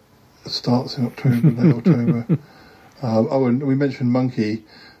Minder starts in October, late October. And we mentioned Monkey.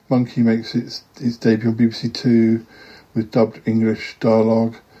 Monkey makes its debut on BBC Two with dubbed English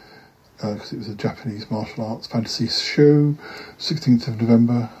dialogue because it was a Japanese martial arts fantasy show. 16th of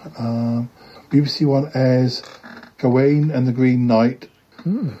November. BBC One airs Gawain and the Green Knight.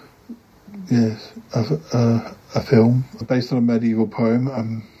 Yes, a film based on a medieval poem.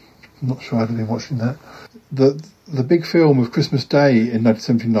 I'm not sure I've been watching that. The big film of Christmas Day in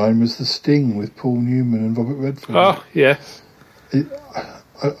 1979 was The Sting with Paul Newman and Robert Redford. Oh, yes.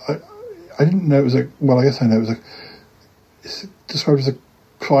 I didn't know it was I guess I know it was it's described as a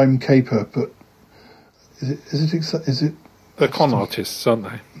crime caper, but is it they're con artists, aren't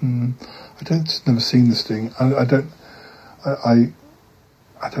they? I've never seen The Sting. I don't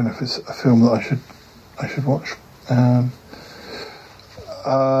know if it's a film that I should watch.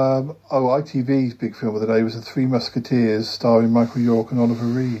 ITV's big film of the day was The Three Musketeers, starring Michael York and Oliver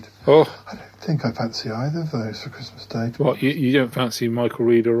Reed. Oh, I don't think I fancy either of those for Christmas Day. What, you don't fancy Michael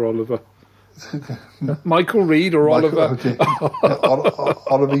Reed or Oliver? Michael Reed or Oliver? Okay.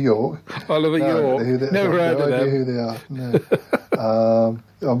 Oliver York. Oliver York. Never heard of them. Who they are. No.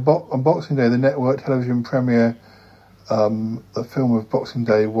 On Boxing Day, the network television premiere, the film of Boxing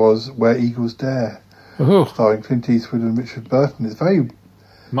Day was Where Eagles Dare, starring Clint Eastwood and Richard Burton. It's very...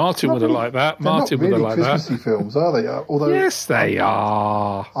 Martin would have liked that. Martin would have liked that. They're not really Christmassy films, are they? Although yes, they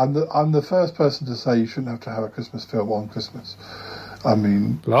are. I'm the first person to say you shouldn't have to have a Christmas film on Christmas. I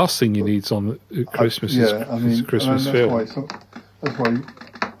mean, last thing you need on Christmas is a Christmas film. That's why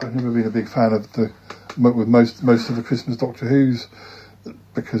I've never been a big fan of most of the Christmas Doctor Who's,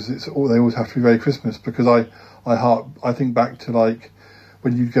 because they always have to be very Christmas. Because I think back to like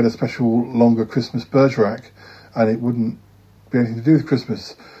when you'd get a special longer Christmas Bergerac, and it wouldn't be anything to do with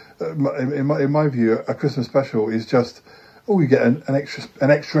Christmas. In my view, a Christmas special is just you get an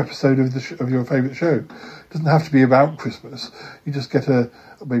extra episode of your favourite show. It doesn't have to be about Christmas. You just get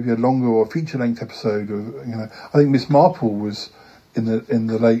maybe a longer or feature length episode of I think Miss Marple was in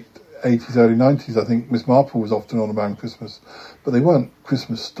the late 80s, early 90s. I think Miss Marple was often on around Christmas, but they weren't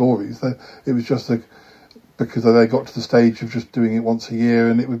Christmas stories. It was just because they got to the stage of just doing it once a year,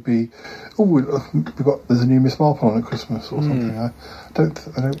 and it would be, there's a new Miss Marple on at Christmas or something. I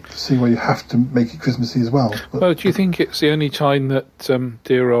don't see why you have to make it Christmassy as well. Well, do you think it's the only time that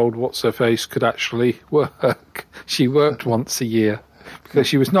dear old What's-Her-Face could actually work? She worked once a year because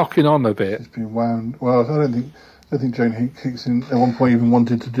she was knocking on a bit. She's been wound. Well, I don't think Jane Hickson at one point even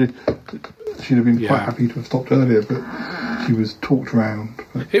wanted to do. She'd have been quite happy to have stopped earlier, but she was talked around.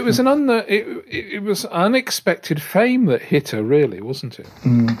 But, it was it was unexpected fame that hit her, really, wasn't it?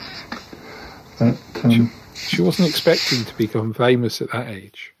 She wasn't expecting to become famous at that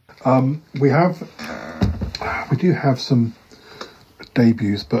age. We do have some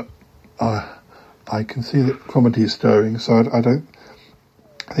debuts, but I can see that comedy is stirring, so I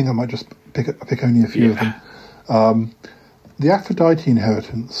think I might just pick only a few of them. The Aphrodite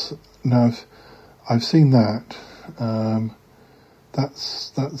Inheritance. Now, I've seen that.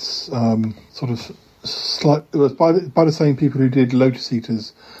 That's sort of slight. It was by the same people who did Lotus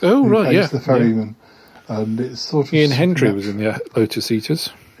Eaters. Oh right, yeah. The Ferryman, and it's sort of Ian Hendry was in the Lotus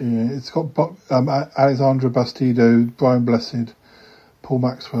Eaters. Yeah, it's got Alexandra Bastido, Brian Blessed, Paul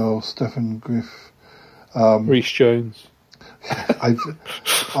Maxwell, Stephen Griff, Rhys Jones.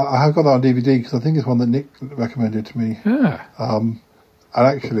 I have got that on DVD because I think it's one that Nick recommended to me. Yeah. And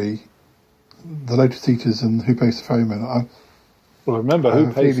actually, The Lotus Eaters and Who Pays the Ferryman, Well, remember,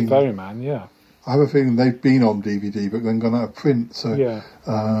 Who Pays the Ferryman, yeah. I have a feeling they've been on DVD but then gone out of print. So, yeah.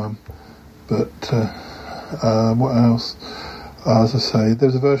 What else? As I say,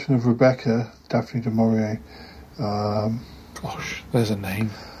 there's a version of Rebecca, Daphne du Maurier. Gosh, there's a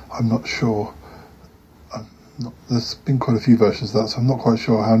name. I'm not sure. There's been quite a few versions of that, so I'm not quite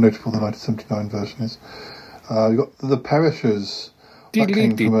sure how notable the 1979 version is. You've got The Perishers. Boom,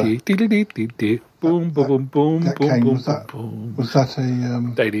 boom, boom, boom, boom, boom. Was that a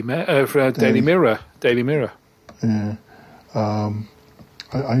Daily Mirror? Daily Mirror. Yeah.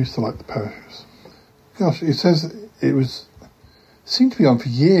 I used to like The Perishers. Gosh, it says it seemed to be on for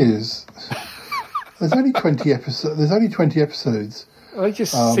years. There's only 20 episodes. They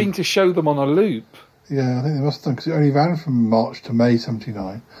just seem to show them on a loop. Yeah, I think they must have done, because it only ran from March to May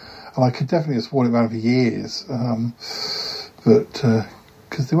 79, and I could definitely have sworn it ran for years. But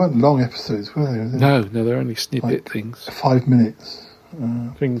because they weren't long episodes, were they? No, they're only snippet things. 5 minutes.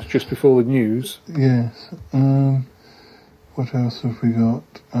 Things just before the news. Yes. What else have we got?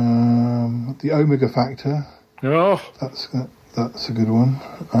 The Omega Factor. Oh, that's a good one.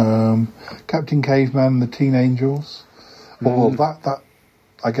 Captain Caveman and the Teen Angels. Well, that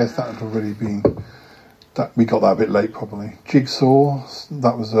I guess that had already been. That we got that a bit late, probably. Jigsaw.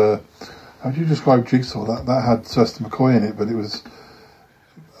 That was a. How do you describe Jigsaw? That had Sylvester McCoy in it, but it was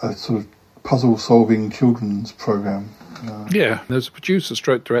a sort of puzzle-solving children's program. Yeah, there's a producer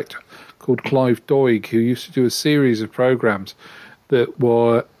stroke director called Clive Doig who used to do a series of programs that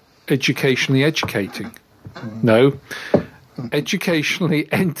were educationally educating. No, educationally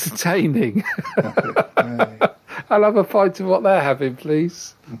entertaining. I'll have a pint of what they're having,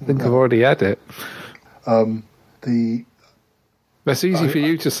 please. I think I've already had it. That's easy for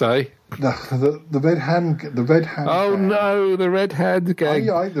you to say. The Red Hand. Oh gang. No, the Red Hand gang.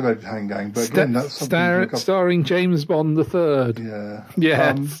 I like the Red Hand gang, but again, that's something starring James Bond III.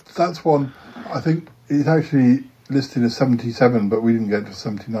 Yeah. That's one. I think it's actually listed as 77, but we didn't get to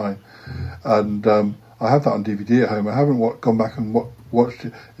 79. And I have that on DVD at home. I haven't gone back and watched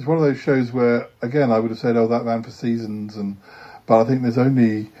it. It's one of those shows where, again, I would have said, "Oh, that ran for seasons," but I think there's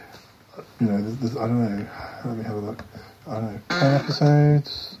only, there's, I don't know. Let me have a look. I don't know, 10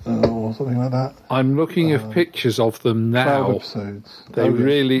 episodes or something like that. I'm looking at pictures of them now. 12 episodes. They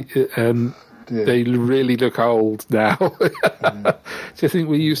really look old now. Do you think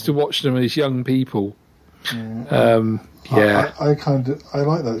we used to watch them as young people? I like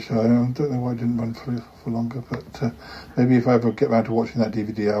that show. I don't know why it didn't run for longer, but maybe if I ever get around to watching that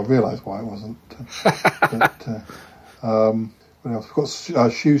DVD, I'll realise why it wasn't. What else? We've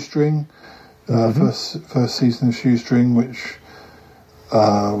got Shoestring. First season of Shoestring, which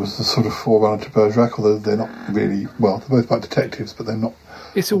was the sort of forerunner to Bergerac, although they're not really, they're both about detectives, but they're not.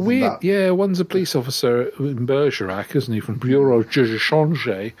 It's a weird, one's a police officer in Bergerac, isn't he, from Bureau de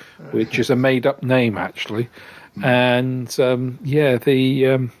Change, which is a made-up name, actually. And,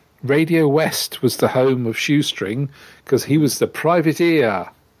 the Radio West was the home of Shoestring, because he was the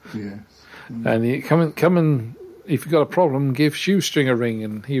privateer. Yes. And he come and if you've got a problem, give Shoestring a ring.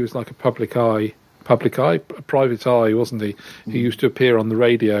 And he was like a private eye, wasn't he? He used to appear on the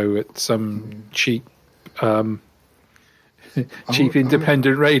radio at some cheap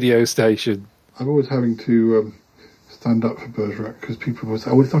independent radio station. I'm always having to stand up for Bergerac because people always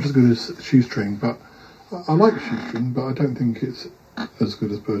say, it's not as good as Shoestring, but I like Shoestring, but I don't think it's as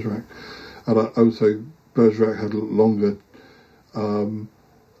good as Bergerac. And also Bergerac had longer.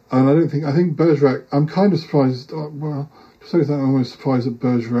 And I think Bergerac, I'm kind of surprised, to some extent I'm almost surprised that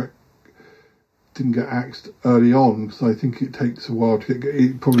Bergerac didn't get axed early on, because I think it takes a while to get,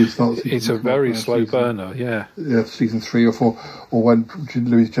 it probably starts... It's a very slow burner, yeah. Yeah, season 3 or 4, or when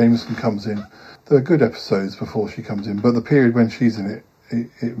Louise Jameson comes in. There are good episodes before she comes in, but the period when she's in it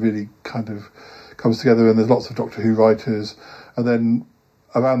really kind of comes together, and there's lots of Doctor Who writers, and then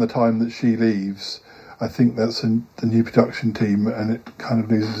around the time that she leaves... I think that's the new production team, and it kind of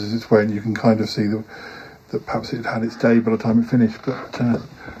loses its way, and you can kind of see that perhaps it had its day by the time it finished. But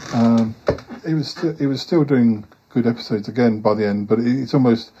it was still doing good episodes again by the end. But it's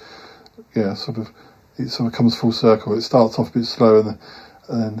almost it sort of comes full circle. It starts off a bit slow, and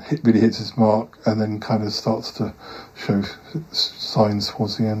then really hits its mark, and then kind of starts to show signs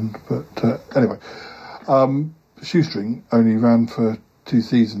towards the end. But anyway, Shoestring only ran for 2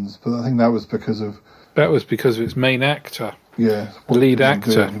 seasons, but I think that was because of its main actor. Yeah. The lead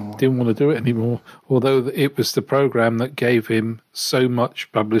actor didn't want to do it anymore, although it was the programme that gave him so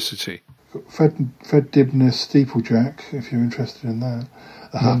much publicity. Fred Dibnah's Steeplejack, if you're interested in that.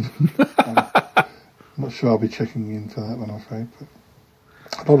 I'm not sure I'll be checking in for that one, I'm afraid. But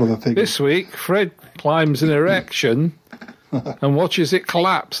a lot of the things. This week, Fred climbs an erection and watches it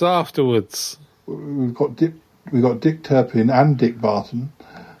collapse afterwards. We've got Dick Turpin and Dick Barton.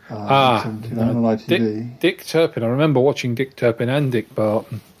 79 on ITV. Dick Turpin. I remember watching Dick Turpin and Dick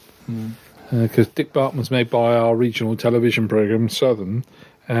Barton. Because Dick Barton was made by our regional television programme, Southern.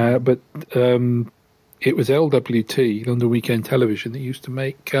 But it was LWT, London Weekend Television, that used to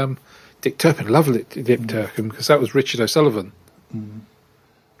make Dick Turpin. Lovely Dick Turpin, because that was Richard O'Sullivan.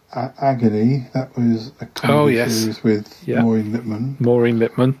 Agony, that was a comedy series with Maureen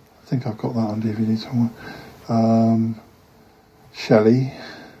Lipman. I think I've got that on DVD somewhere. Shelley.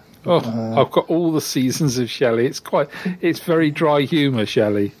 I've got all the seasons of Shelley. It's very dry humour,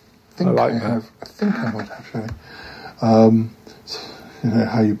 Shelley. I like that. I think I might have Shelley. You know,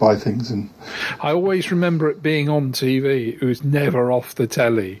 how you buy things. And I always remember it being on TV. It was never off the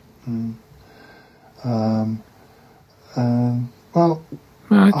telly. Well,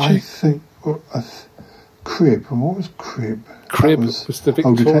 I think Crib. And what was Crib? Crib was the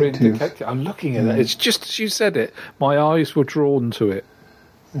Victorian detective. I'm looking at it. It's just as you said it. My eyes were drawn to it.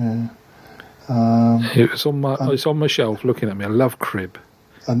 Yeah. It's on my shelf looking at me. I love Crib.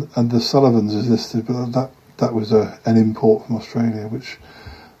 And the Sullivans is listed, but that was an import from Australia, which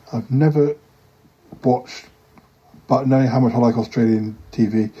I've never watched. But knowing how much I like Australian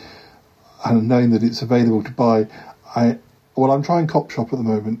TV, and knowing that it's available to buy, I'm trying Cop Shop at the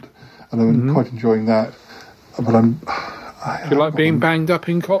moment, and I'm quite enjoying that. But do you like being banged up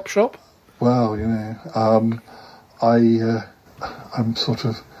in Cop Shop? Well, you know, I'm sort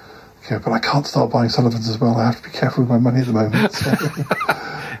of, but I can't start buying Sullivans as well. I have to be careful with my money at the moment. So.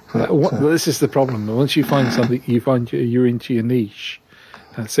 But, this is the problem. Once you find something, you find you're into your niche.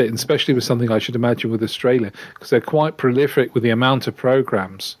 That's it, and especially with something I should imagine with Australia, because they're quite prolific with the amount of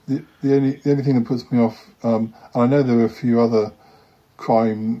programmes. The only thing that puts me off, and I know there are a few other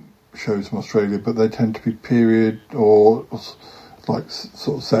crime shows from Australia, but they tend to be period or like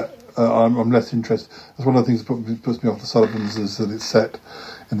sort of set. I'm less interested. That's one of the things that puts me off the Sullivans, is that it's set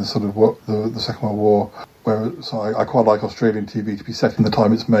in the sort of the Second World War. Whereas I quite like Australian TV to be set in the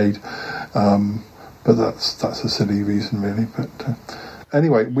time it's made, but that's a silly reason, really. But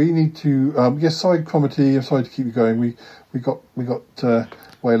anyway, we need to. Sorry, Cromitty. I'm sorry to keep you going. We got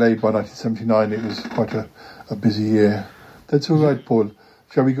waylaid by 1979. It was quite a busy year. That's all right, Paul.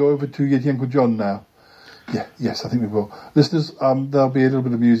 Shall we go over to Yeti Uncle John now? Yes, I think we will. Listeners, there'll be a little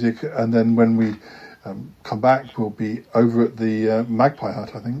bit of music, and then when we come back, we'll be over at the Magpie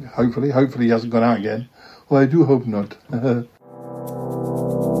Hut, I think. Hopefully he hasn't gone out again. Well, I do hope not.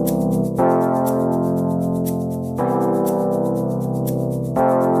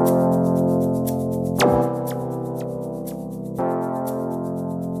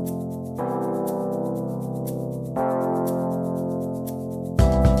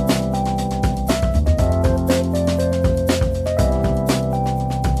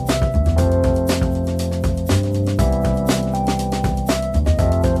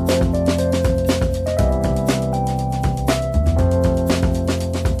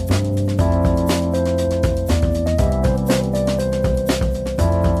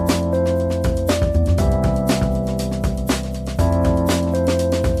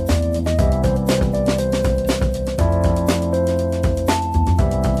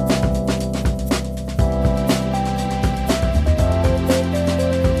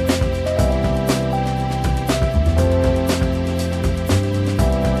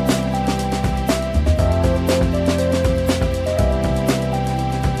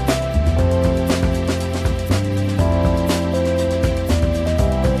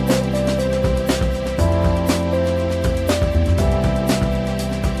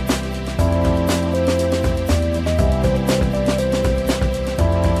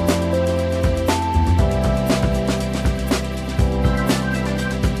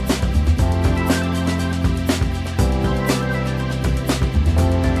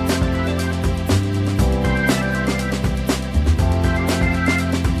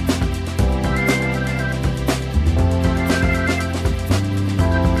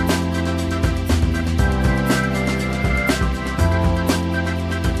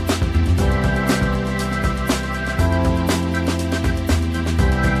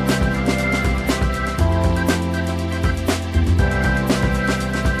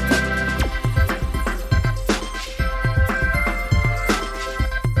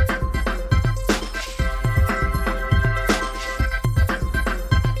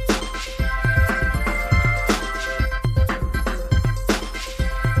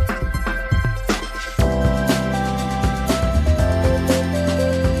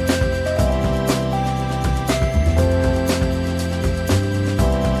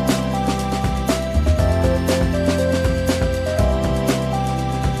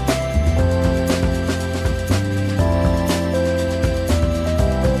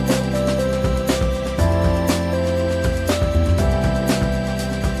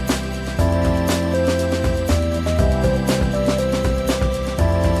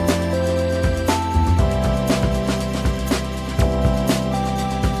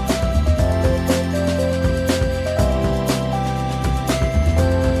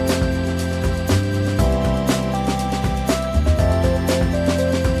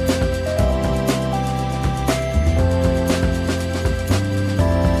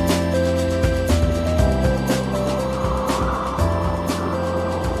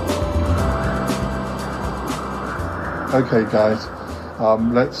 Okay, guys.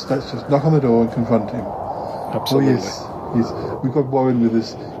 Let's just knock on the door and confront him. Absolutely. Oh yes, we've got Warren with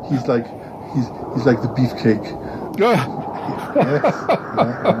us. He's like the beefcake. Ah, Yes.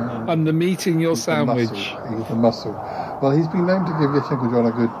 and the meat in your He's the muscle. sandwich. He's the muscle. Well, he's been known to give Yeti Uncle John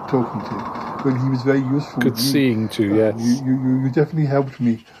a good talking to. Well, he was very useful. Good seeing to, yes. You definitely helped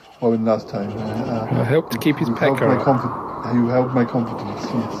me, Warren, last time. I helped to keep his pecker up. You helped my confidence.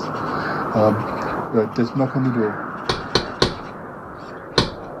 Yes. Right, let's knock on the door.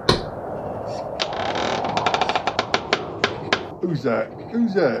 Who's that?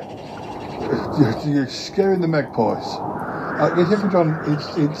 You're scaring the magpies. Yeti Uncle John,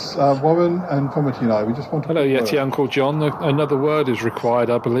 it's Warren and Cromitty and I. We just want to... Hello, Yeti Uncle John. Another word is required,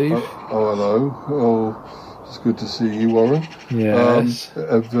 I believe. Hello. Oh, it's good to see you, Warren. Yes.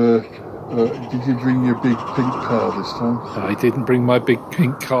 Did you bring your big pink car this time? I didn't bring my big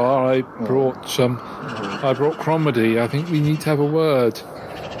pink car. I brought Cromitty. I think we need to have a word.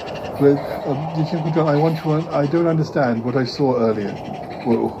 Well, Yeti Uncle John, I don't understand what I saw earlier.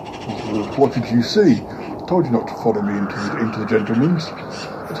 Well, what did you see? I told you not to follow me into the gentleman's.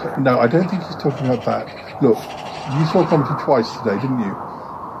 No, I don't think he's talking about that. Look, you saw Cromitty twice today, didn't you?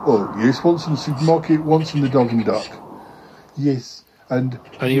 Oh, yes, once in the supermarket, once in the Dog and Duck. Yes, and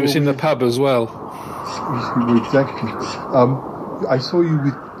he was in the pub as well. Exactly. I saw you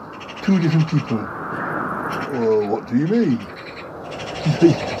with two different people. What do you mean?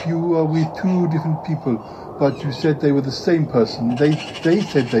 You were with two different people, but you said they were the same person. They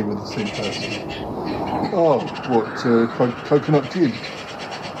said they were the same person. Oh, what, Coconut Jim?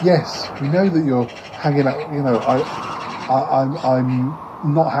 Yes, we know that you're hanging out. You know, I'm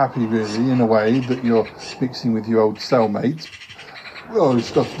not happy really in a way that you're mixing with your old cellmates. Well,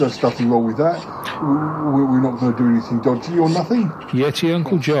 there's nothing wrong with that. We're not going to do anything dodgy or nothing. Yeti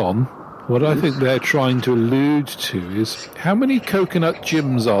Uncle John, what I think they're trying to allude to is how many Coconut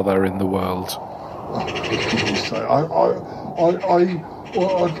Jims are there in the world? I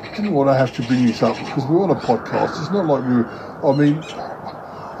didn't want to have to bring this up because we're on a podcast. It's not like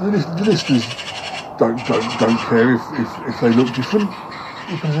the listeners don't care if they look different.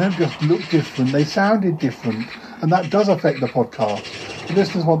 Because they don't just look different, they sounded different. And that does affect the podcast. The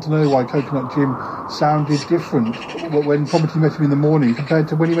listeners want to know why Coconut Jim sounded different when Cromitty met him in the morning compared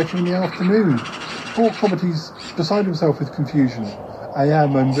to when he met him in the afternoon. Poor Cromitty's beside himself with confusion.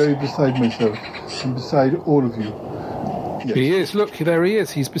 I'm very beside myself. I'm beside all of you. Yes. He is, look, there he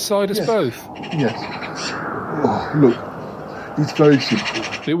is. He's beside us both. Yes. Oh, look, it's very simple.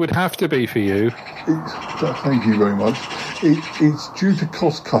 It would have to be for you. Thank you very much. It's due to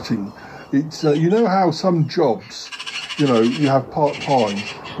cost cutting. It's you know how some jobs, you have part time.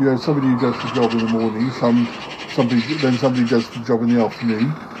 You have somebody who does the job in the morning, somebody does the job in the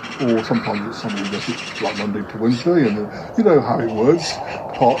afternoon, or sometimes it's somebody who does it like Monday to Wednesday, and you know how it works,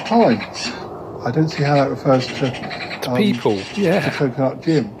 part time. I don't see how that refers to people. Yeah. To Coconut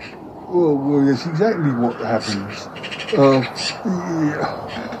Jim. Well, that's exactly what happens.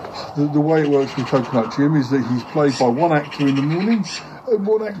 The way it works with Coconut Jim is that he's played by one actor in the morning and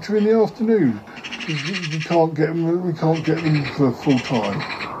one actor in the afternoon. We can't get them for full time.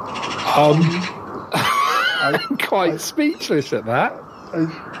 I'm quite speechless at that.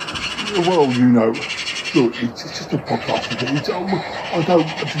 Well, look, it's just a podcast. I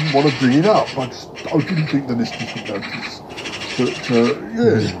didn't want to bring it up. I didn't think the listeners would notice. But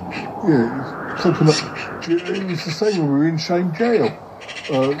Coconut Jim, it was the same when we were in Shame Jail.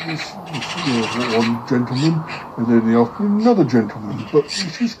 One gentleman, and then in the afternoon another gentleman. But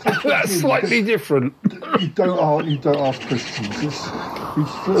she's that's slightly different. You don't ask questions.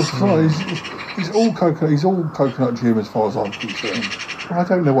 He's all Coconut. He's all Coconut Jim as far as I'm concerned. Well, I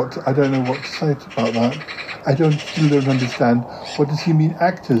don't know what to say about that. I still don't understand. What does he mean,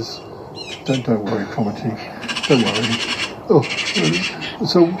 actors? Don't worry, Cromitty. Don't worry. Oh,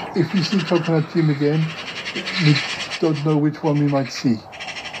 so if we see Coconut Jim again, we don't know which one we might see.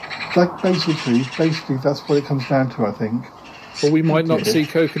 Like basically, that's what it comes down to, I think. Well, we might not see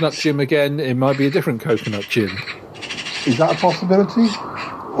Coconut Jim again. It might be a different Coconut Jim. Is that a possibility?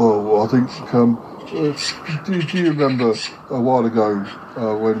 Well, I think. Do you remember a while ago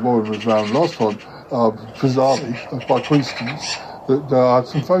when Warren was round last time, bizarrely, by coincidence, that I had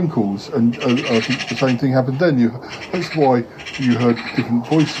some phone calls, and I think the same thing happened then. That's why you heard different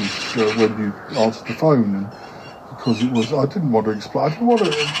voices when you answered the phone. Because it was, I didn't want to explain. I didn't want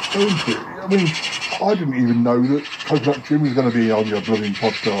to go into it. I mean, I didn't even know that Coconut Jim was going to be on your blooming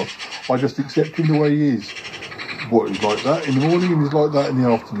podcast. I just accept him the way he is. What, he's like that in the morning and he's like that in the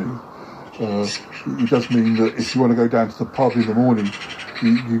afternoon. It does mean that if you want to go down to the pub in the morning,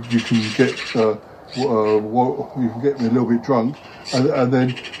 you can get you can get me a little bit drunk, and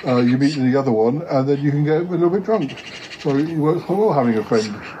then you meet the other one, and then you can get a little bit drunk. So it works quite well having a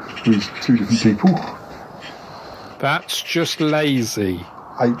friend who's two different people. That's just lazy.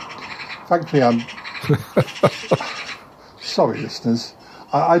 Frankly, I'm sorry, listeners.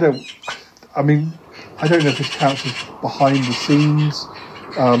 I don't know if this counts as behind the scenes,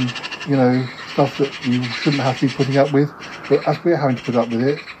 stuff that you shouldn't have to be putting up with, but as we're having to put up with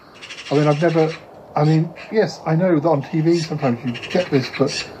it, yes, I know that on TV sometimes you get this,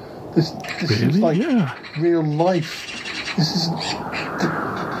 but this is like real life. This isn't.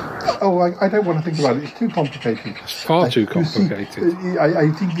 I don't want to think about it. It's too complicated. It's far too complicated.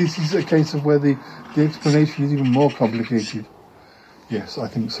 I think this is a case of where the explanation is even more complicated. Yes, I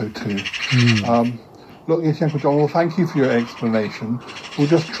think so too. Look, yes, Uncle John, well, thank you for your explanation. We'll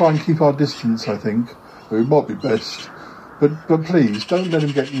just try and keep our distance, I think. It might be best. But please, don't let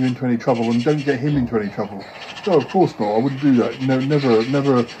him get you into any trouble, and don't get him into any trouble. No, of course not. I wouldn't do that. No, never.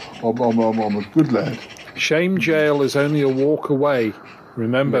 I'm a good lad. Shame jail is only a walk away.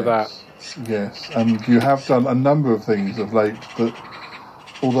 Remember that. Yes, and you have done a number of things of late that,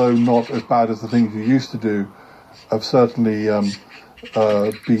 although not as bad as the things you used to do, have certainly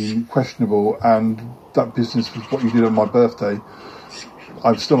been questionable, and that business was what you did on my birthday.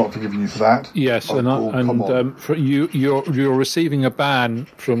 I'm still not forgiving you for that. Yes, for you're receiving a ban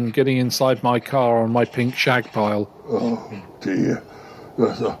from getting inside my car on my pink shag pile. Oh dear!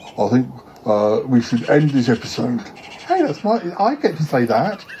 Yes, I think we should end this episode. Hey, that's I get to say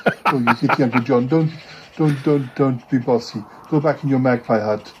that. Oh, you see, Uncle John, don't be bossy. Go back in your magpie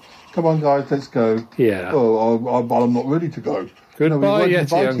hut. Come on, guys, let's go. Yeah. Oh, I'm not ready to go. Goodbye,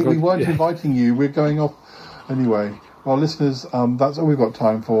 we weren't inviting you. We're going off anyway. Well, listeners, that's all we've got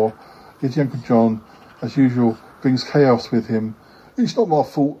time for. Yeti Uncle John, as usual, brings chaos with him. It's not my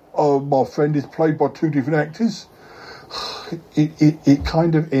fault. My friend is played by two different actors. It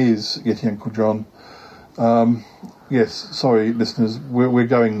kind of is, Yeti Uncle John. Yes, sorry, listeners, we're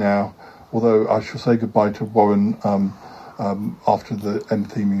going now. Although I shall say goodbye to Warren after the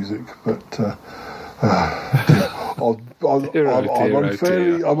end theme music. But I'm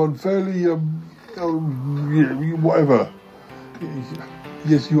unfairly. Whatever.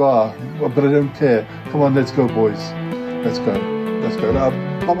 Yes, you are, but I don't care. Come on, let's go, boys. Let's go.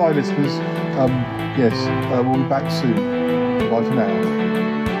 Bye-bye, listeners. Yes, we'll be back soon. Bye for now.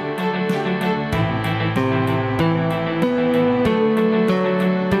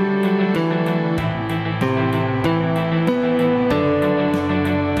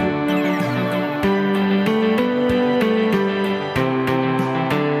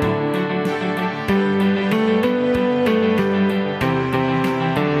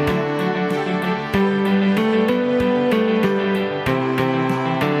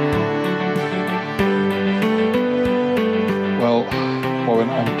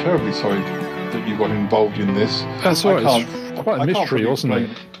 Sorry that you got involved in this. That's all right. It's quite a mystery, wasn't it?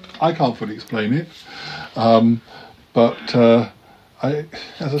 I can't fully explain it. But do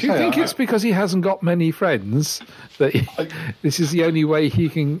you think it's because he hasn't got many friends that this is the only way he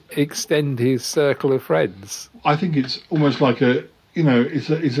can extend his circle of friends? I think it's almost like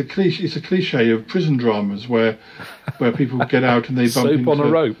it's a cliche of prison dramas where people get out and they bump soap on a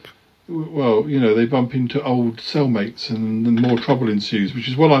rope. Well, they bump into old cellmates and more trouble ensues, which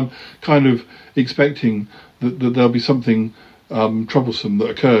is what I'm kind of expecting, that there'll be something troublesome that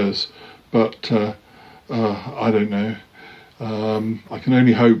occurs. But I don't know. I can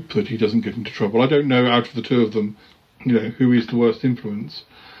only hope that he doesn't get into trouble. I don't know, out of the two of them, who is the worst influence,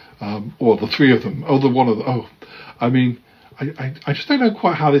 or the three of them, or the one of them. Oh, I mean, I just don't know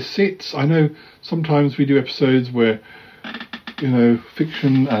quite how this sits. I know sometimes we do episodes where,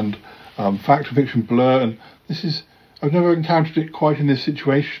 fiction and fact and fiction blur, and I've never encountered it quite in this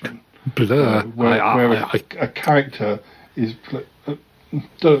situation. Blur? Where a character is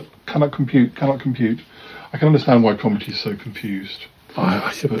cannot compute. I can understand why comedy is so confused.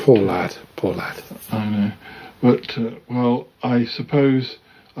 Poor lad. I know. But, well, I suppose...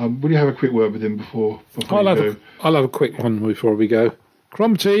 will you have a quick word with him before I'll you go? I'll have a quick one before we go.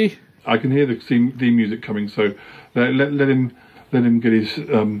 Crumpty! I can hear the theme music coming, so let him get his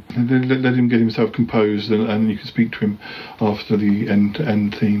let him get himself composed, and you can speak to him after the end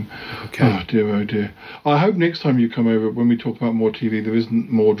theme. Okay. Oh dear. I hope next time you come over, when we talk about more TV, there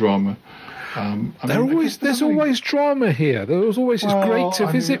isn't more drama. There's always drama here. It's great to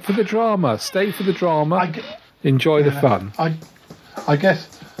visit for the drama, stay for the drama, enjoy the fun. I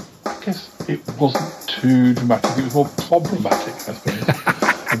guess it wasn't too dramatic. It was more problematic, I suppose.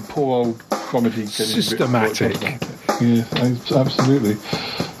 And poor old comedy getting systematic. Yes, absolutely.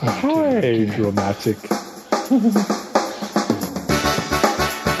 Hey, dramatic. I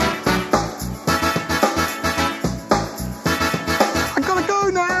gotta go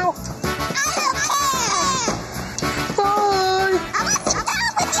now. Bye.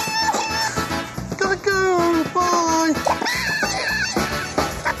 Gotta go. Bye.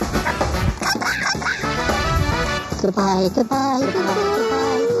 Goodbye, goodbye, goodbye.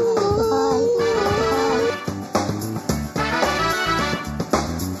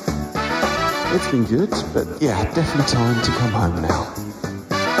 It's been good, but yeah, definitely time to come home now.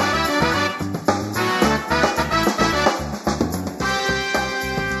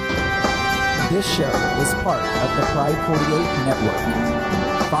 This show is part of the Pride 48 network.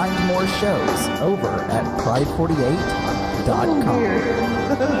 Find more shows over at pride48.com.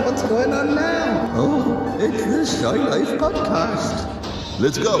 What's going on now? Oh, it's the Shy Life Podcast.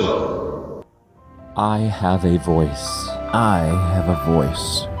 Let's go. I have a voice. I have a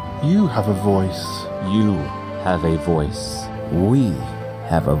voice. You have a voice. You have a voice. We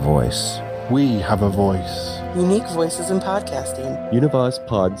have a voice. We have a voice. Unique voices in podcasting.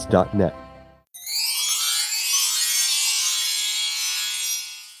 UnivazPods.net.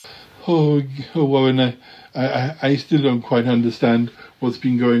 Oh, Warren, I still don't quite understand what's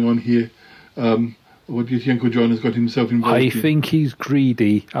been going on here. What do you think Uncle John has got himself involved in? I think he's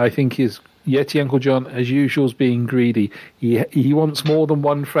greedy. I think his Yeti Uncle John, as usual, is being greedy. He wants more than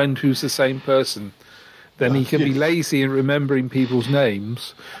one friend who's the same person. Then he can be lazy in remembering people's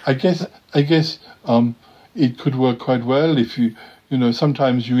names. I guess it could work quite well if you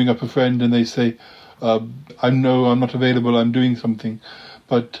sometimes you ring up a friend and they say, I'm not available, I'm doing something.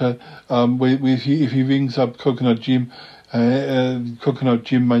 But if he rings up Coconut Jim, Coconut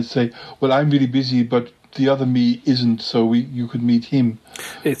Jim might say, well, I'm really busy, but the other me isn't, so you could meet him.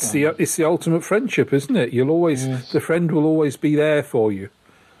 It's the ultimate friendship, isn't it? The friend will always be there for you.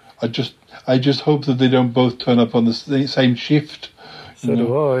 I just hope that they don't both turn up on the same shift. So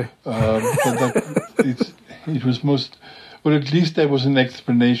do I. It was most. Well, at least there was an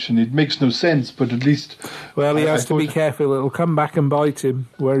explanation. It makes no sense, but at least. Well, he has to be careful. It'll come back and bite him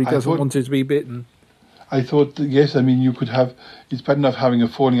where he doesn't want it to be bitten. I thought, yes, I mean, you could have. It's bad enough having a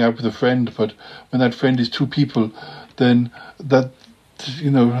falling out with a friend, but when that friend is two people, then that's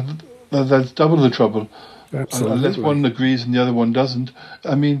double the trouble. Absolutely. Unless one agrees and the other one doesn't.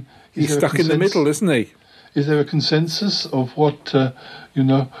 I mean, he's stuck in the middle, isn't he? Is there a consensus of what two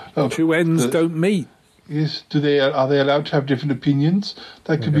ends don't meet? Yes. Are they allowed to have different opinions?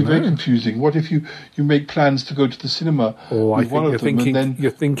 That could be very confusing. What if you make plans to go to the cinema? Oh, I think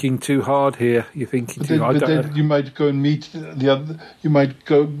you're thinking too hard here. You're thinking too hard. But then you might go and meet the other. You might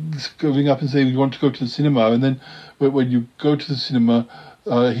go ring up and say we want to go to the cinema, and then when you go to the cinema,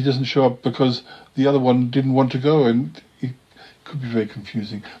 he doesn't show up because the other one didn't want to go, and it could be very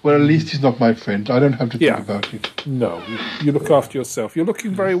confusing. Well, at least he's not my friend. I don't have to think about it. No, you look after yourself. You're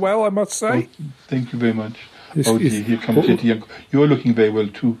looking very well, I must say. Oh, thank you very much. Dear, here comes Yeti Uncle. You're looking very well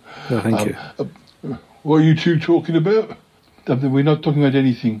too. Oh, thank you. What are you two talking about? We're not talking about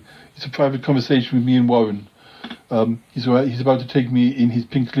anything. It's a private conversation with me and Warren. He's about to take me in his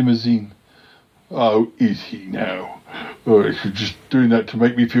pink limousine. Oh, is he now? Oh, he's just doing that to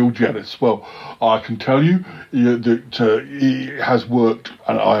make me feel jealous. Well, I can tell you that it has worked,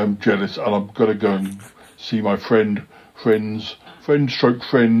 and I am jealous, and I'm going to go and see my friend stroke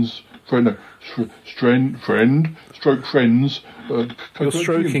friends. You're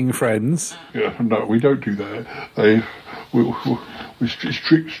stroking friends. Yeah, no, we don't do that. We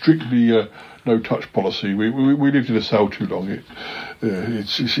strictly no touch policy. We lived in a cell too long.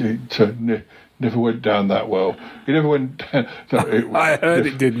 It never went down that well. It never went. I heard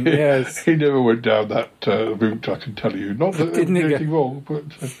it didn't. Yes, he never went down that route. I can tell you. Not that there was anything wrong, but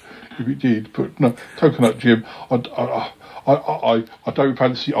if it did. But no, Coconut Jim. I don't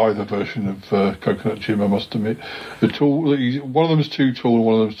fancy either version of Coconut Jim, I must admit. One of them is too tall and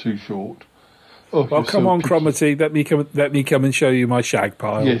one of them is too short. Oh, well, come on, Cromitty, let me come and show you my shag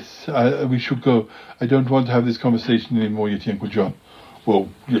pile. Yes, we should go. I don't want to have this conversation anymore, Yeti Uncle John. Well,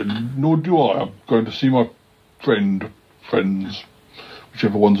 nor do I. I'm going to see my friends,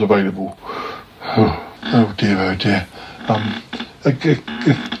 whichever one's available. Oh dear.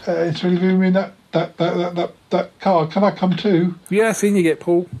 It's really moving me in that car. Can I come too? Yeah, seen you get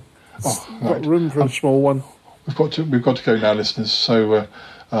Paul. Oh, right. Got room for a small one. We've got to go now, listeners. So,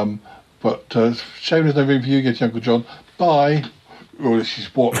 but shame there's no room for you, Yeti Uncle John. Bye. Oh, this is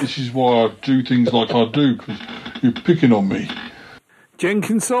why I do things like I do, because you're picking on me.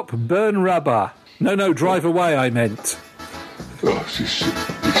 Jenkinsop, burn rubber. No, drive away, I meant. Oh, this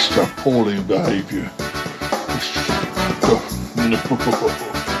appalling behaviour.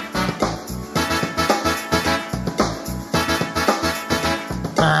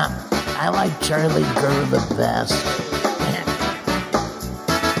 like Charlie Gurr the best.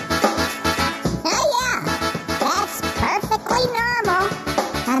 Oh yeah, that's perfectly normal.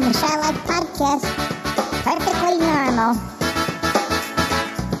 On the Shy Life podcast, perfectly normal.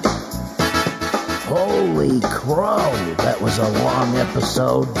 Holy crow, that was a long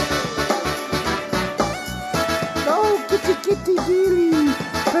episode. Oh, kitty, kitty, kitty.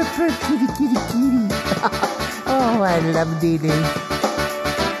 Kitty, kitty, kitty. Oh, I love Dee Dee.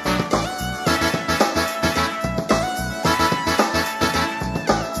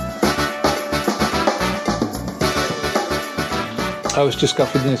 I was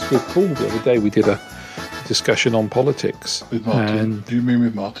discussing this with Paul the other day. We did a discussion on politics. With Martin. Do you mean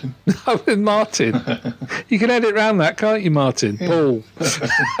with Martin? No, with Martin. You can edit around that, can't you, Martin? Yeah. Paul.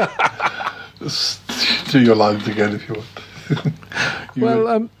 Do your lines again if you want. Go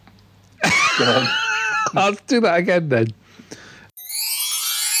on. I'll do that again then.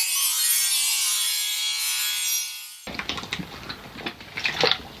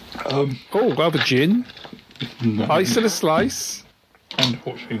 I'll have a gin. No. Ice and a slice.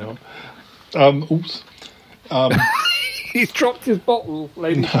 Unfortunately not. Oops. He's dropped his bottle,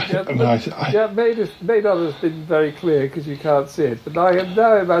 ladies and gentlemen. May not have been very clear because you can't see it, but I am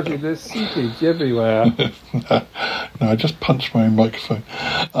now imagining there's seepage everywhere. No, I just punched my own microphone.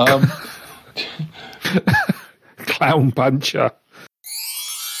 Clown puncher.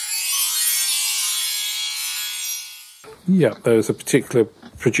 Yeah, there's a particular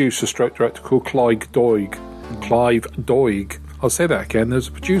producer stroke director called Clive Doig. I'll say that again. There's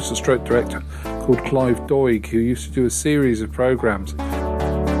a producer stroke director called Clive Doig who used to do a series of programs.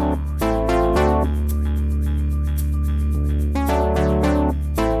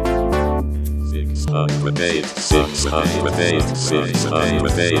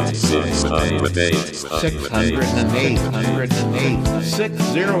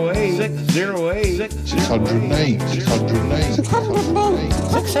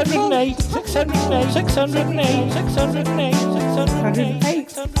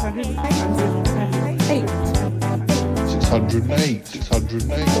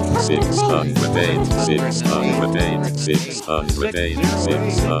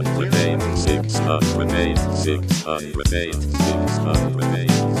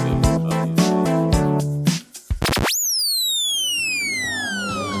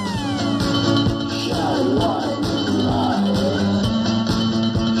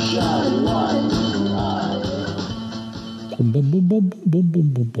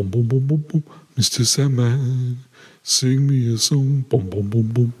 Mr. Sandman, sing me a song. Boom, boom, boom,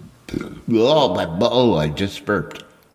 boom. Oh, my ball, I just burped.